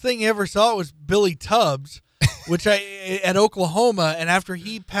closest thing you ever saw was Billy Tubbs, which at Oklahoma. And after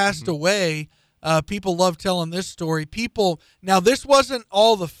he passed away, people love telling this story. Now this wasn't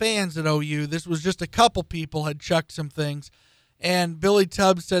all the fans at OU. This was just a couple people had chucked some things. And Billy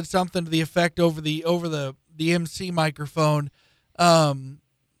Tubbs said something to the effect over the MC microphone.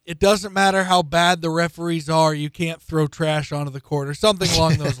 It doesn't matter how bad the referees are, you can't throw trash onto the court or something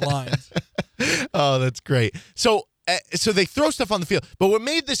along those lines. Oh, that's great. So they throw stuff on the field. But what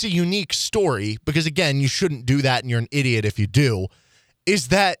made this a unique story, because, again, you shouldn't do that and you're an idiot if you do, is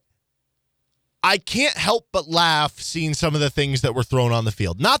that I can't help but laugh seeing some of the things that were thrown on the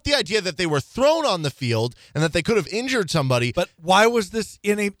field. Not the idea that they were thrown on the field and that they could have injured somebody. But why was this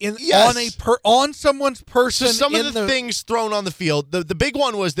Yes. on someone's person? So some of the things thrown on the field, the big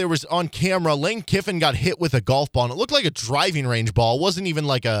one was there was on camera, Lane Kiffin got hit with a golf ball, and it looked like a driving range ball. It wasn't even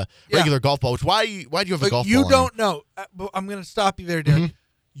like a regular golf ball. Which why do you have a golf ball? You don't know. I'm going to stop you there, Derek.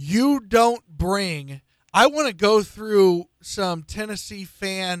 You don't bring. I want to go through some Tennessee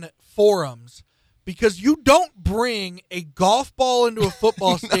fan forums. Because you don't bring a golf ball into a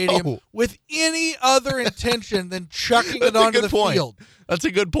football stadium with any other intention than chucking it onto the field. That's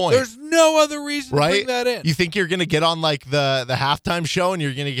a good point. There's no other reason to bring that in. You think you're going to get on like the halftime show and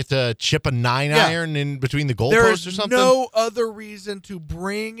you're going to get to chip a 9-iron in between the goalposts or something? There is no other reason to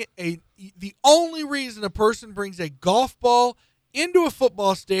bring the only reason a person brings a golf ball into a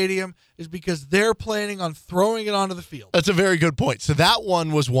football stadium is because they're planning on throwing it onto the field. That's a very good point. So that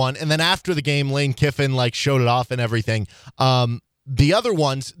one was one. And then after the game, Lane Kiffin showed it off and everything. The other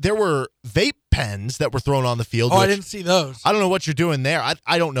ones, there were vape pens that were thrown on the field. Oh, I didn't see those. I don't know what you're doing there.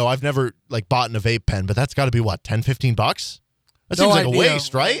 I don't know. I've never bought in a vape pen, but that's got to be what, $10, $15? That seems like a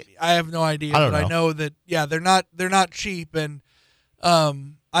waste, right? I have no idea. I know that they're not cheap, and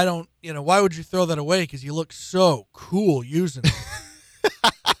I don't, why would you throw that away? Because you look so cool using it.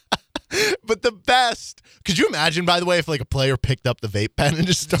 But the best, could you imagine, by the way, if a player picked up the vape pen and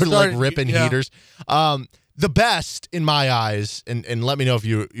just started ripping heaters? The best, in my eyes, and let me know if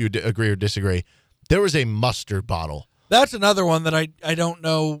you agree or disagree, there was a mustard bottle. That's another one that I don't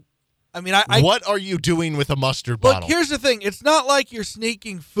know. I mean, what are you doing with a mustard look, bottle? Here's the thing. It's not like you're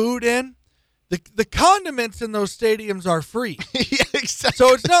sneaking food in. The condiments in those stadiums are free. Yeah, exactly.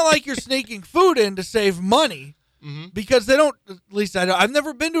 So it's not like you're sneaking food in to save money because they don't, at least I've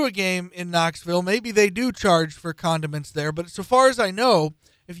never been to a game in Knoxville. Maybe they do charge for condiments there. But so far as I know,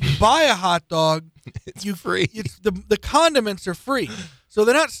 if you buy a hot dog, it's free. The condiments are free. So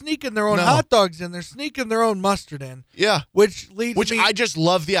they're not sneaking their own hot dogs in. They're sneaking their own mustard in. Yeah. Which leads me. I just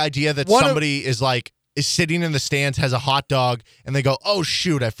love the idea that somebody is sitting in the stands, has a hot dog, and they go, oh,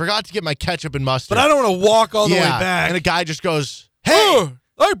 shoot, I forgot to get my ketchup and mustard. But I don't want to walk all the way back. And a guy just goes, hey. Oh,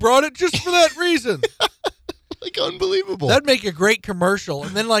 I brought it just for that reason. Unbelievable. That'd make a great commercial.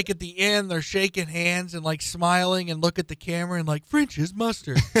 And then, at the end, they're shaking hands and, smiling and look at the camera and, French's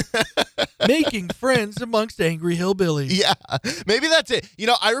mustard. Making friends amongst angry hillbillies. Yeah. Maybe that's it.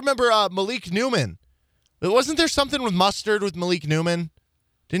 I remember Malik Newman. Wasn't there something with mustard with Malik Newman?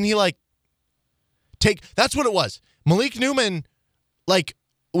 Didn't he, that's what it was. Malik Newman,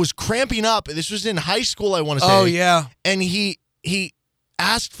 was cramping up. This was in high school, I want to say. Oh, yeah. And he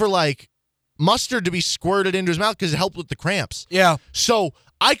asked for, mustard to be squirted into his mouth because it helped with the cramps. Yeah. So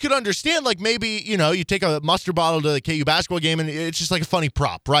I could understand, maybe, you take a mustard bottle to the KU basketball game and it's just a funny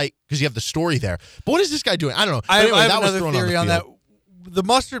prop, right? Because you have the story there. But what is this guy doing? I don't know. I have another theory on that. The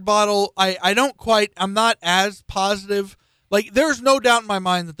mustard bottle, I'm not as positive. There's no doubt in my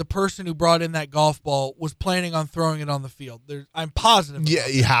mind that the person who brought in that golf ball was planning on throwing it on the field. I'm positive. Yeah,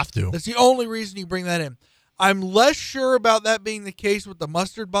 you have to. That's the only reason you bring that in. I'm less sure about that being the case with the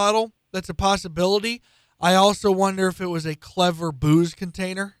mustard bottle. That's a possibility. I also wonder if it was a clever booze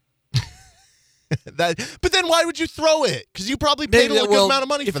container. But then why would you throw it? Because you probably paid a good amount of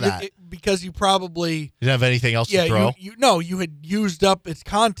money for that. Because you probably didn't have anything else to throw. You had used up its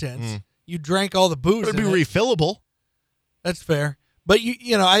contents. You drank all the booze. It'd be refillable. That's fair. But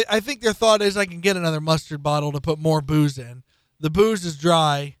I think their thought is I can get another mustard bottle to put more booze in. The booze is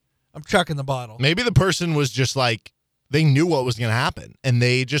dry. I'm chucking the bottle. Maybe the person was just they knew what was going to happen, and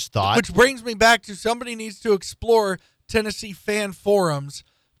they just thought. Which brings me back to somebody needs to explore Tennessee fan forums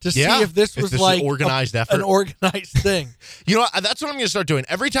to see if this was an organized effort. An organized thing. That's what I'm going to start doing.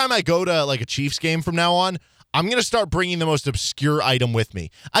 Every time I go to a Chiefs game from now on, I'm going to start bringing the most obscure item with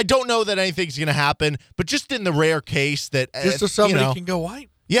me. I don't know that anything's going to happen, but just in the rare case that just so somebody can go, why?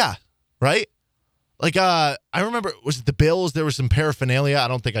 Yeah, right? I remember, was it the Bills? There was some paraphernalia. I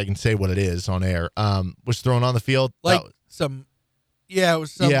don't think I can say what it is on air. Was thrown on the field. It was some. Yeah.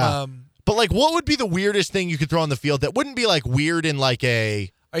 But what would be the weirdest thing you could throw on the field that wouldn't be weird in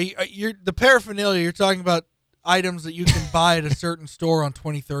a? You're the paraphernalia? You're talking about items that you can buy at a certain store on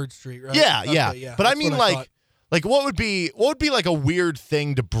 23rd Street, right? Yeah, okay, yeah. But I mean, what would be a weird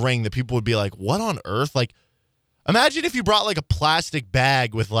thing to bring that people would be like, what on earth? Imagine if you brought a plastic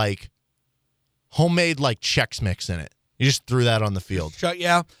bag with homemade Chex Mix in it. He just threw that on the field.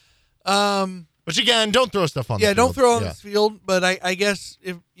 Yeah. Which, again, don't throw stuff on the field. Yeah, don't throw on the field, but I guess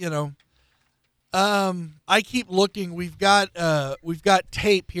if, I keep looking. We've got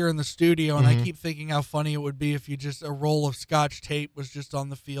tape here in the studio, and I keep thinking how funny it would be if a roll of Scotch tape was just on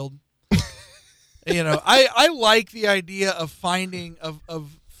the field. I like the idea of finding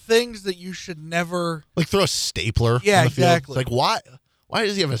of things that you should never throw a stapler. Yeah, on the field. exactly. It's like why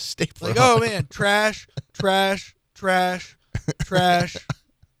does he have a stapler? Like, oh man, trash.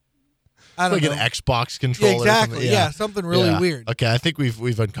 I don't know. An Xbox controller. Yeah, exactly. Yeah, something really weird. Okay, I think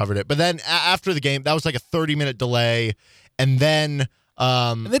we've uncovered it. But then after the game, that was like a 30-minute delay, and then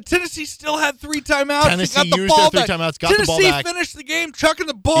Tennessee still had 3 timeouts. Tennessee got the used ball their 3 back. timeouts, got the ball Tennessee back. finished the game chucking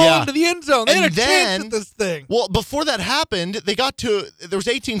the ball into the end zone. They had a chance at this thing. Well, before that happened, there was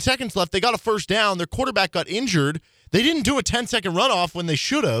 18 seconds left. They got a first down. Their quarterback got injured. They didn't do a 10-second runoff when they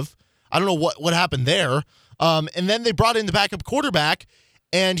should have. I don't know what happened there. And then they brought in the backup quarterback,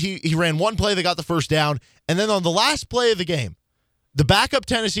 and he ran one play. They got the first down. And then on the last play of the game, the backup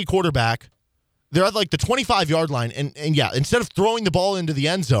Tennessee quarterback, they're at like the 25-yard line. And instead of throwing the ball into the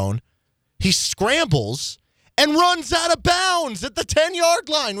end zone, he scrambles and runs out of bounds at the 10-yard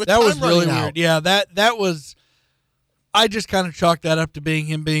line with time running out. That was really weird. Yeah, that was – I just kind of chalked that up to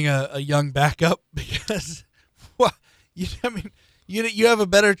him being a young backup because you have a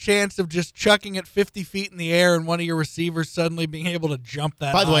better chance of just chucking it 50 feet in the air and one of your receivers suddenly being able to jump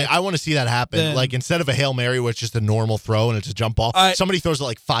that By the way, high. I want to see that happen. Like, instead of a Hail Mary, where it's just a normal throw and it's a jump ball, somebody throws it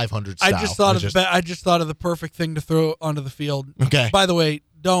like 500 style. I just thought of the perfect thing to throw onto the field. Okay. By the way,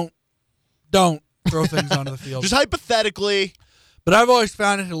 don't throw things onto the field. Just hypothetically. But I've always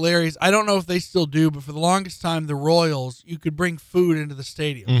found it hilarious. I don't know if they still do, but for the longest time, the Royals, you could bring food into the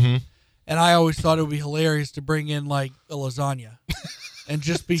stadium. Mm-hmm. And I always thought it would be hilarious to bring in like a lasagna and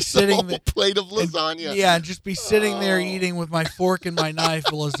just be sitting there. A plate of lasagna. And just be sitting there eating with my fork and my knife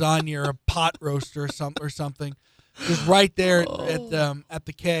a lasagna or a pot roaster or something. Just right there at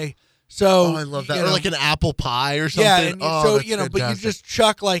the K. So I love that. Or like an apple pie or something. Yeah, and but fantastic. you just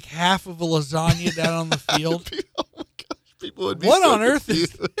chuck like half of a lasagna down on the field. Oh my gosh, people would be what so on earth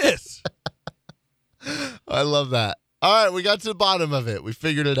confused. is this? I love that. All right, we got to the bottom of it. We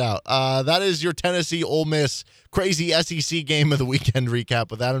figured it out. That is your Tennessee Ole Miss crazy SEC game of the weekend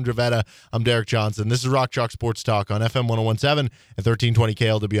recap with Adam Dravetta. I'm Derek Johnson. This is Rock Chalk Sports Talk on FM 1017 and 1320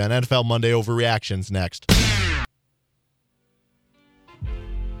 KLWN. NFL Monday Overreactions next.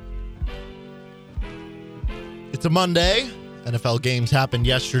 It's a Monday. NFL games happened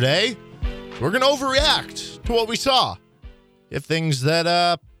yesterday. We're going to overreact to what we saw. If things that,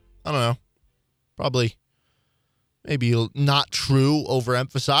 I don't know, probably maybe not true,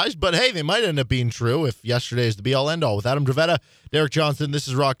 overemphasized, but hey, they might end up being true if yesterday is the be-all, end-all. With Adam Dravetta, Derek Johnson, this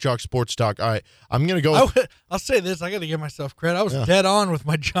is Rock Chalk Sports Talk. All right, I'm going to go with... I'll say this. I got to give myself credit. I was dead on with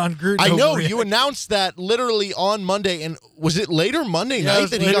my John Gruden. I know. You announced that literally on Monday, and was it later Monday night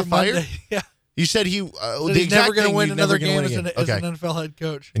that he got fired? Monday. Yeah. You said he's never going to win another game as an NFL head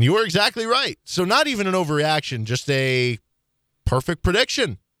coach. And you were exactly right. So not even an overreaction, just a perfect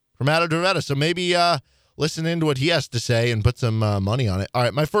prediction from Adam Dravetta. So maybe... listen into what he has to say and put some money on it. All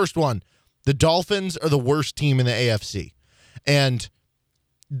right, my first one. The Dolphins are the worst team in the AFC. And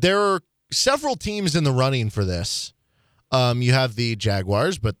there are several teams in the running for this. You have the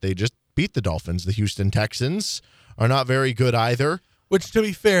Jaguars, but they just beat the Dolphins. The Houston Texans are not very good either. Which, to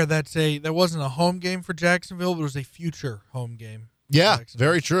be fair, that wasn't a home game for Jacksonville, but it was a future home game. Yeah,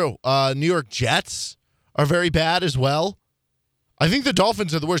 very true. New York Jets are very bad as well. I think the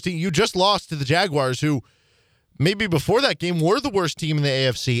Dolphins are the worst team. You just lost to the Jaguars, who maybe before that game were the worst team in the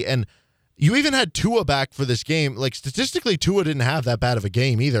AFC. And you even had Tua back for this game. Like, statistically, Tua didn't have that bad of a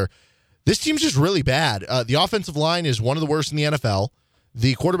game either. This team's just really bad. The offensive line is one of the worst in the NFL.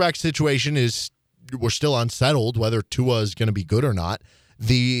 The quarterback situation we're still unsettled whether Tua is going to be good or not.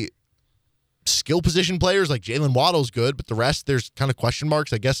 The skill position players like Jalen Waddle's good, but the rest, there's kind of question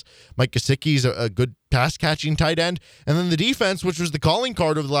marks. I guess Mike Gesicki's a good pass-catching tight end. And then the defense, which was the calling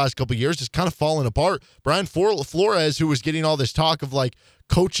card over the last couple of years, has kind of fallen apart. Brian Flores, who was getting all this talk of like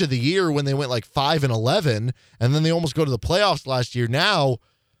coach of the year when they went like 5-11, and then they almost go to the playoffs last year. Now,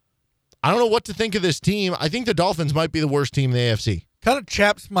 I don't know what to think of this team. I think the Dolphins might be the worst team in the AFC. Kind of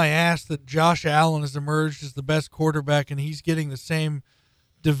chaps my ass that Josh Allen has emerged as the best quarterback, and he's getting the same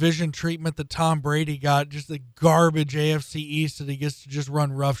division treatment that Tom Brady got, just the garbage AFC East that he gets to just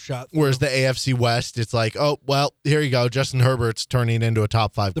run roughshod through. Whereas the AFC West, it's like, oh, well, here you go. Justin Herbert's turning into a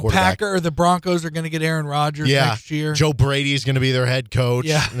top 5 quarterback. The Broncos are going to get Aaron Rodgers next year. Joe Brady is going to be their head coach.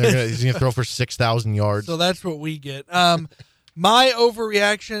 Yeah. He's going to throw for 6,000 yards. So that's what we get. My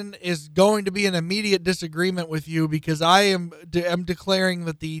overreaction is going to be an immediate disagreement with you because I am declaring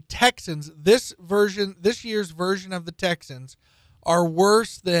that the Texans, this year's version of the Texans, are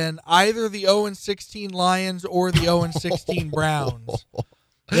worse than either the 0-16 Lions or the 0-16 Browns.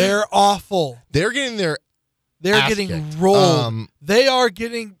 They're awful. They're getting their They're ass getting kicked. rolled. They are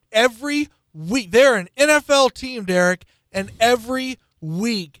getting every week. They're an NFL team, Derek, and every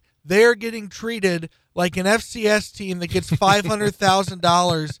week they're getting treated like an FCS team that gets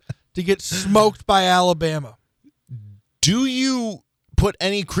 $500,000 to get smoked by Alabama. Do you put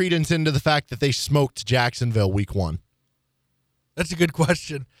any credence into the fact that they smoked Jacksonville week 1? That's a good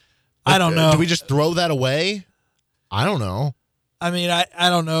question. I don't know. Do we just throw that away? I don't know. I mean, I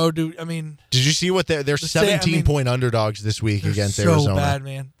don't know, dude. I mean, did you see what they're 17-point underdogs this week against Arizona? So bad,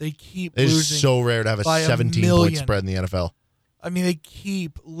 man. They keep it losing. It is so rare to have a 17-point spread in the NFL. I mean, they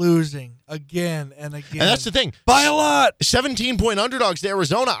keep losing again and again. And that's the thing. By a lot. 17-point underdogs to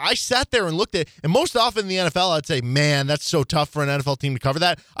Arizona. I sat there and looked at it, and most often in the NFL, I'd say, man, that's so tough for an NFL team to cover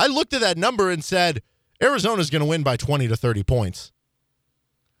that. I looked at that number and said, Arizona's going to win by 20 to 30 points.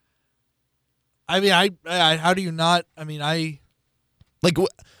 I mean, I how do you not? I mean,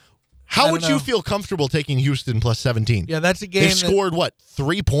 how would you feel comfortable taking Houston plus 17? Yeah, that's a game. They've scored,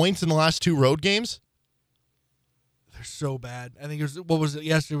 3 points in the last 2 road games? They're so bad. I think what was it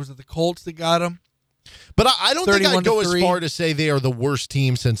yesterday? Was it the Colts that got them? But I don't think I'd go as far to say they are the worst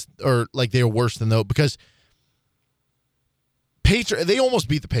team they are worse than those, because they almost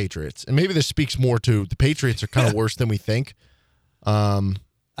beat the Patriots, and maybe this speaks more to the Patriots are kind of worse than we think. I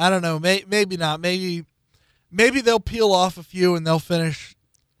don't know. Maybe not. Maybe they'll peel off a few and they'll finish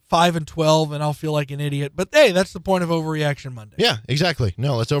 5-12, and I'll feel like an idiot. But hey, that's the point of Overreaction Monday. Yeah, exactly.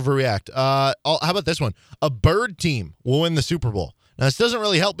 No, let's overreact. How about this one? A bird team will win the Super Bowl. Now, this doesn't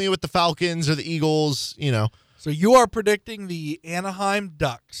really help me with the Falcons or the Eagles, So you are predicting the Anaheim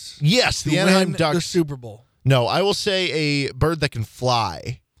Ducks. Yes, the Anaheim Ducks. The Super Bowl. No, I will say a bird that can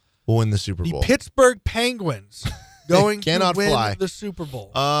fly will win the Super Bowl. The Pittsburgh Penguins going to win fly. the Super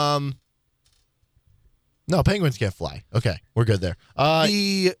Bowl. No, Penguins can't fly. Okay, we're good there.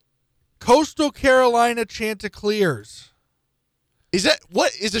 The Coastal Carolina Chanticleers. Is that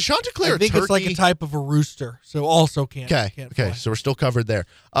what is a Chanticleer? I think turkey? It's like a type of a rooster, so also can't. Okay, fly. So we're still covered there.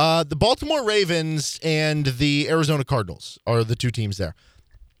 The Baltimore Ravens and the Arizona Cardinals are the 2 teams there.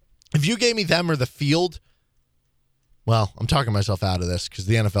 If you gave me them or the field, well, I'm talking myself out of this because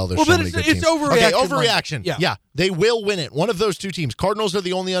the NFL, there's so many good teams. It's overreaction. Okay, overreaction. Yeah, they will win it. One of those 2 teams. Cardinals are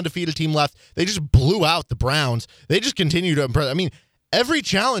the only undefeated team left. They just blew out the Browns. They just continue to impress. I mean, every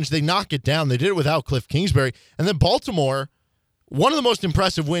challenge, they knock it down. They did it without Cliff Kingsbury. And then Baltimore, one of the most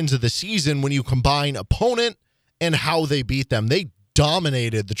impressive wins of the season when you combine opponent and how they beat them. They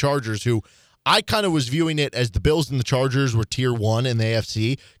dominated the Chargers, who I kind of was viewing it as the Bills and the Chargers were tier 1 in the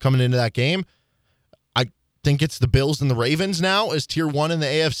AFC coming into that game. I think it's the Bills and the Ravens now as tier 1 in the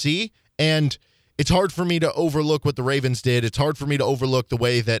AFC, and it's hard for me to overlook what the Ravens did. It's hard for me to overlook the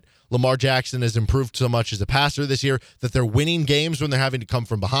way that Lamar Jackson has improved so much as a passer this year, that they're winning games when they're having to come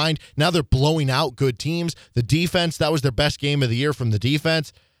from behind. Now they're blowing out good teams. The defense, that was their best game of the year from the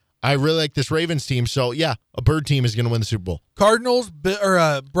defense. I really like this Ravens team. So, yeah, a bird team is going to win the Super Bowl. Cardinals,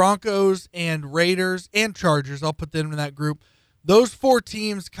 Broncos, and Raiders, and Chargers, I'll put them in that group. Those 4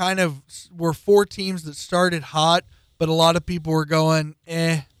 teams kind of were 4 teams that started hot, but a lot of people were going,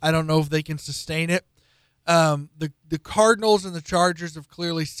 I don't know if they can sustain it. The Cardinals and the Chargers have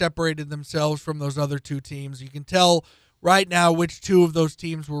clearly separated themselves from those other 2 teams. You can tell right now which 2 of those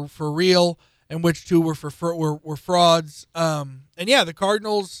teams were for real and which 2 were were frauds. And yeah, the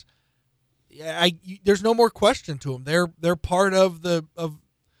Cardinals, there's no more question to them. They're part of the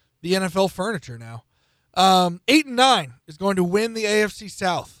NFL furniture now. 8-9 is going to win the AFC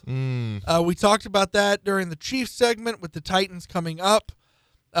South. We talked about that during the Chiefs segment with the Titans coming up.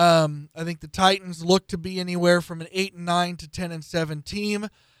 I think the Titans look to be anywhere from an 8-9 to 10-7 team.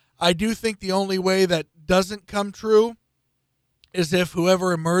 I do think the only way that doesn't come true is if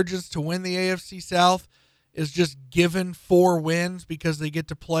whoever emerges to win the AFC South is just given 4 wins because they get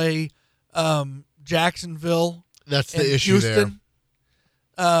to play Jacksonville. That's the issue Houston.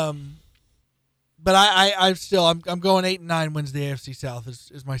 There. But I'm going 8-9 wins the AFC South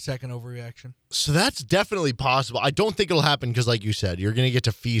is my second overreaction. So that's definitely possible. I don't think it'll happen because, like you said, you're going to get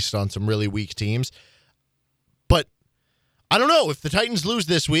to feast on some really weak teams. But I don't know. If the Titans lose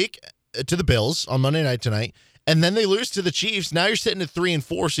this week to the Bills on Monday night tonight, and then they lose to the Chiefs, now you're sitting at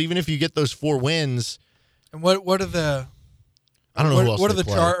 3-4. So even if you get those 4 wins, and what are the? I don't know who else. What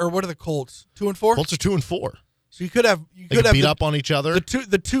are what are the Colts? 2-4. Colts are 2-4. So you could have beat up on each other.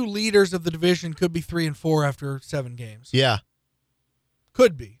 The two leaders of the division could be 3-4 after 7 games. Yeah.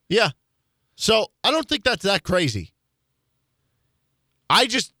 Could be. Yeah. So I don't think that's that crazy.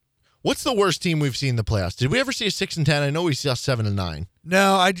 What's the worst team we've seen in the playoffs? Did we ever see a 6-10? I know we saw 7-9.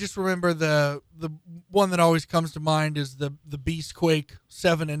 No, I just remember the one that always comes to mind is the Beastquake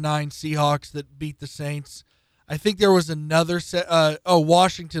 7-9 Seahawks that beat the Saints. I think there was another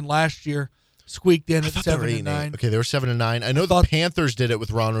Washington last year squeaked in at 7-9. Okay, they were 7-9. I know the Panthers did it with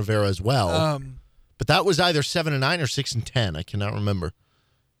Ron Rivera as well. But that was either 7-9 or 6-10. I cannot remember.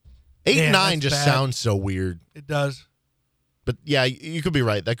 8-9 just sounds so weird. It does. But yeah, you could be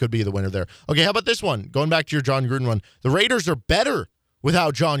right. That could be the winner there. Okay, how about this one? Going back to your John Gruden one. The Raiders are better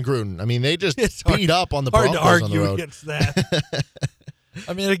without John Gruden. I mean, they just beat up on the Broncos on the road. Hard to argue against that.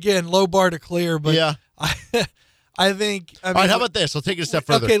 I mean, again, low bar to clear, but yeah. I think. All right, how about this? I'll take it a step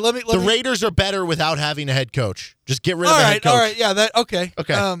further. Okay, the Raiders are better without having a head coach. Just get rid of the head coach. All right, yeah, okay.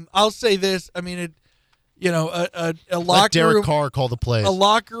 I'll say this. I mean, a locker Let Derek room, Carr call the plays. A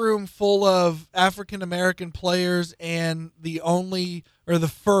locker room full of African American players and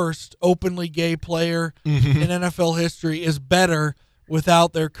the first openly gay player in NFL history is better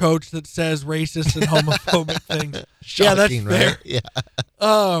without their coach that says racist and homophobic things. Shocking, yeah, that's fair. Right?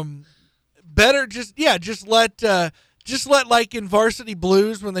 Yeah. Better just let like in Varsity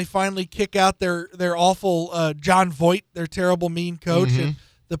Blues when they finally kick out their awful John Voight, their terrible mean coach, and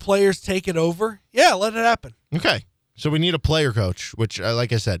the players take it over. Yeah, let it happen. Okay. So we need a player coach, which,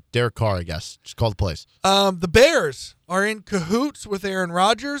 like I said, Derek Carr, I guess. Just call the plays. The Bears are in cahoots with Aaron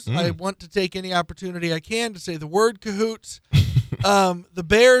Rodgers. I want to take any opportunity I can to say the word cahoots. The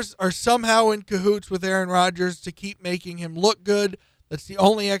Bears are somehow in cahoots with Aaron Rodgers to keep making him look good. That's the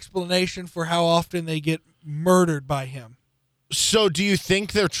only explanation for how often they get murdered by him. So do you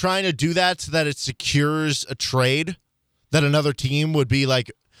think they're trying to do that so that it secures a trade? That another team would be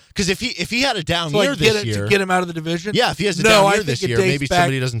like... Because if he had a down year this year... To get him out of the division? Yeah, if he has a down year this year, maybe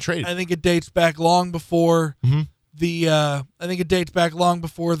somebody doesn't trade him. I think it dates back long before the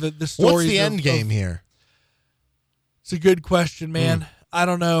stories. What's the end game here? It's a good question, man. I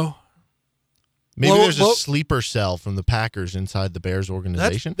don't know. Maybe there's a sleeper cell from the Packers inside the Bears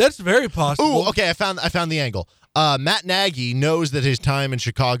organization. That's very possible. Ooh, okay, I found the angle. Matt Nagy knows that his time in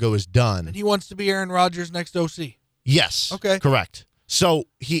Chicago is done. And he wants to be Aaron Rodgers' next OC. Yes. Okay. Correct. So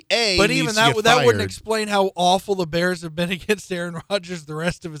but even that wouldn't explain how awful the Bears have been against Aaron Rodgers the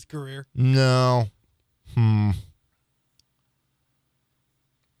rest of his career. No.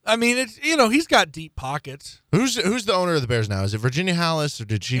 I mean, it's he's got deep pockets. Who's the owner of the Bears now? Is it Virginia Hallis or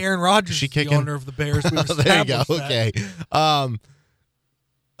did she? Aaron Rodgers is the owner of the Bears. There you go. Okay.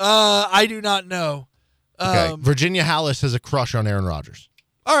 I do not know. Okay. Virginia Hallis has a crush on Aaron Rodgers.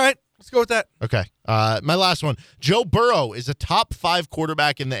 All right. Let's go with that. Okay. My last one. Joe Burrow is a top 5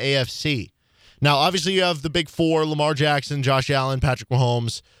 quarterback in the AFC. Now, obviously, you have the big 4, Lamar Jackson, Josh Allen, Patrick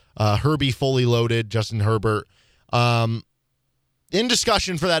Mahomes, Herbie fully loaded, Justin Herbert. In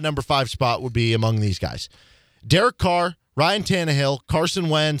discussion for that number 5 spot would be among these guys. Derek Carr, Ryan Tannehill, Carson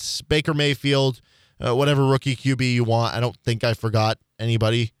Wentz, Baker Mayfield, whatever rookie QB you want. I don't think I forgot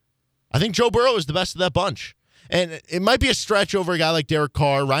anybody. I think Joe Burrow is the best of that bunch. And it might be a stretch over a guy like Derek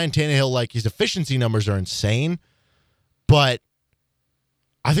Carr. Ryan Tannehill, like his efficiency numbers are insane. But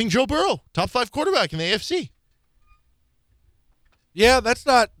I think Joe Burrow, top 5 quarterback in the AFC. Yeah, that's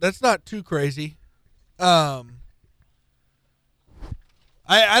not too crazy. I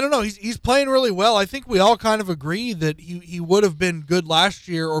don't know. He's playing really well. I think we all kind of agree that he would have been good last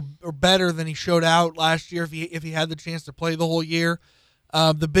year or better than he showed out last year if he had the chance to play the whole year.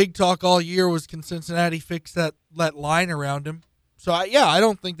 The big talk all year was, can Cincinnati fix that line around him? So, I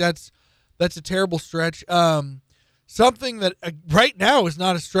don't think that's a terrible stretch. Something that right now is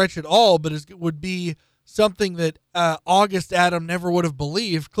not a stretch at all, but would be something that August Adam never would have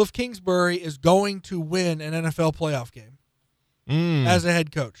believed. Cliff Kingsbury is going to win an NFL playoff game as a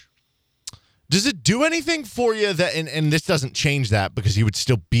head coach. Does it do anything for you that, and this doesn't change that because he would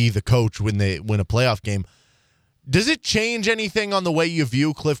still be the coach when they win a playoff game. Does it change anything on the way you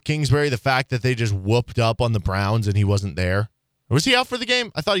view Cliff Kingsbury, the fact that they just whooped up on the Browns and he wasn't there? Or was he out for the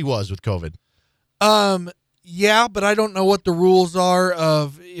game? I thought he was with COVID. Yeah, but I don't know what the rules are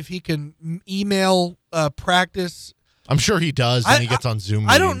of if he can email practice. I'm sure he does when he gets on Zoom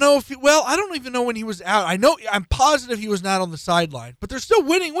meetings. I don't know I don't even know when he was out. I'm positive he was not on the sideline, but they're still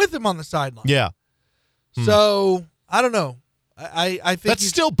winning with him on the sideline. Yeah. So, I don't know. I think that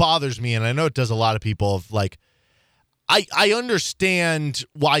still bothers me, and I know it does a lot of people of like, I understand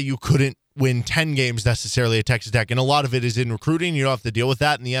why you couldn't win 10 games necessarily at Texas Tech, and a lot of it is in recruiting. You don't have to deal with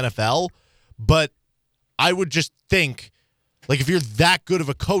that in the NFL, but I would just think Like, if you're that good of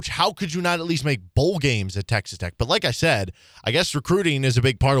a coach, how could you not at least make bowl games at Texas Tech? But like I said, I guess recruiting is a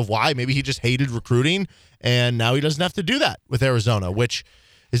big part of why. Maybe he just hated recruiting, and now he doesn't have to do that with Arizona, which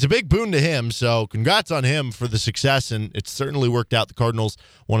is a big boon to him. So congrats on him for the success, and it's certainly worked out. The Cardinals,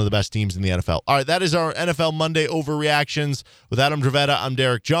 one of the best teams in the NFL. All right, that is our NFL Monday overreactions. With Adam Dravetta, I'm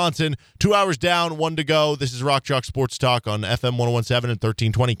Derek Johnson. 2 hours down, 1 to go. This is Rock Chalk Sports Talk on FM 101.7 and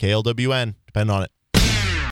 1320 KLWN. Depend on it.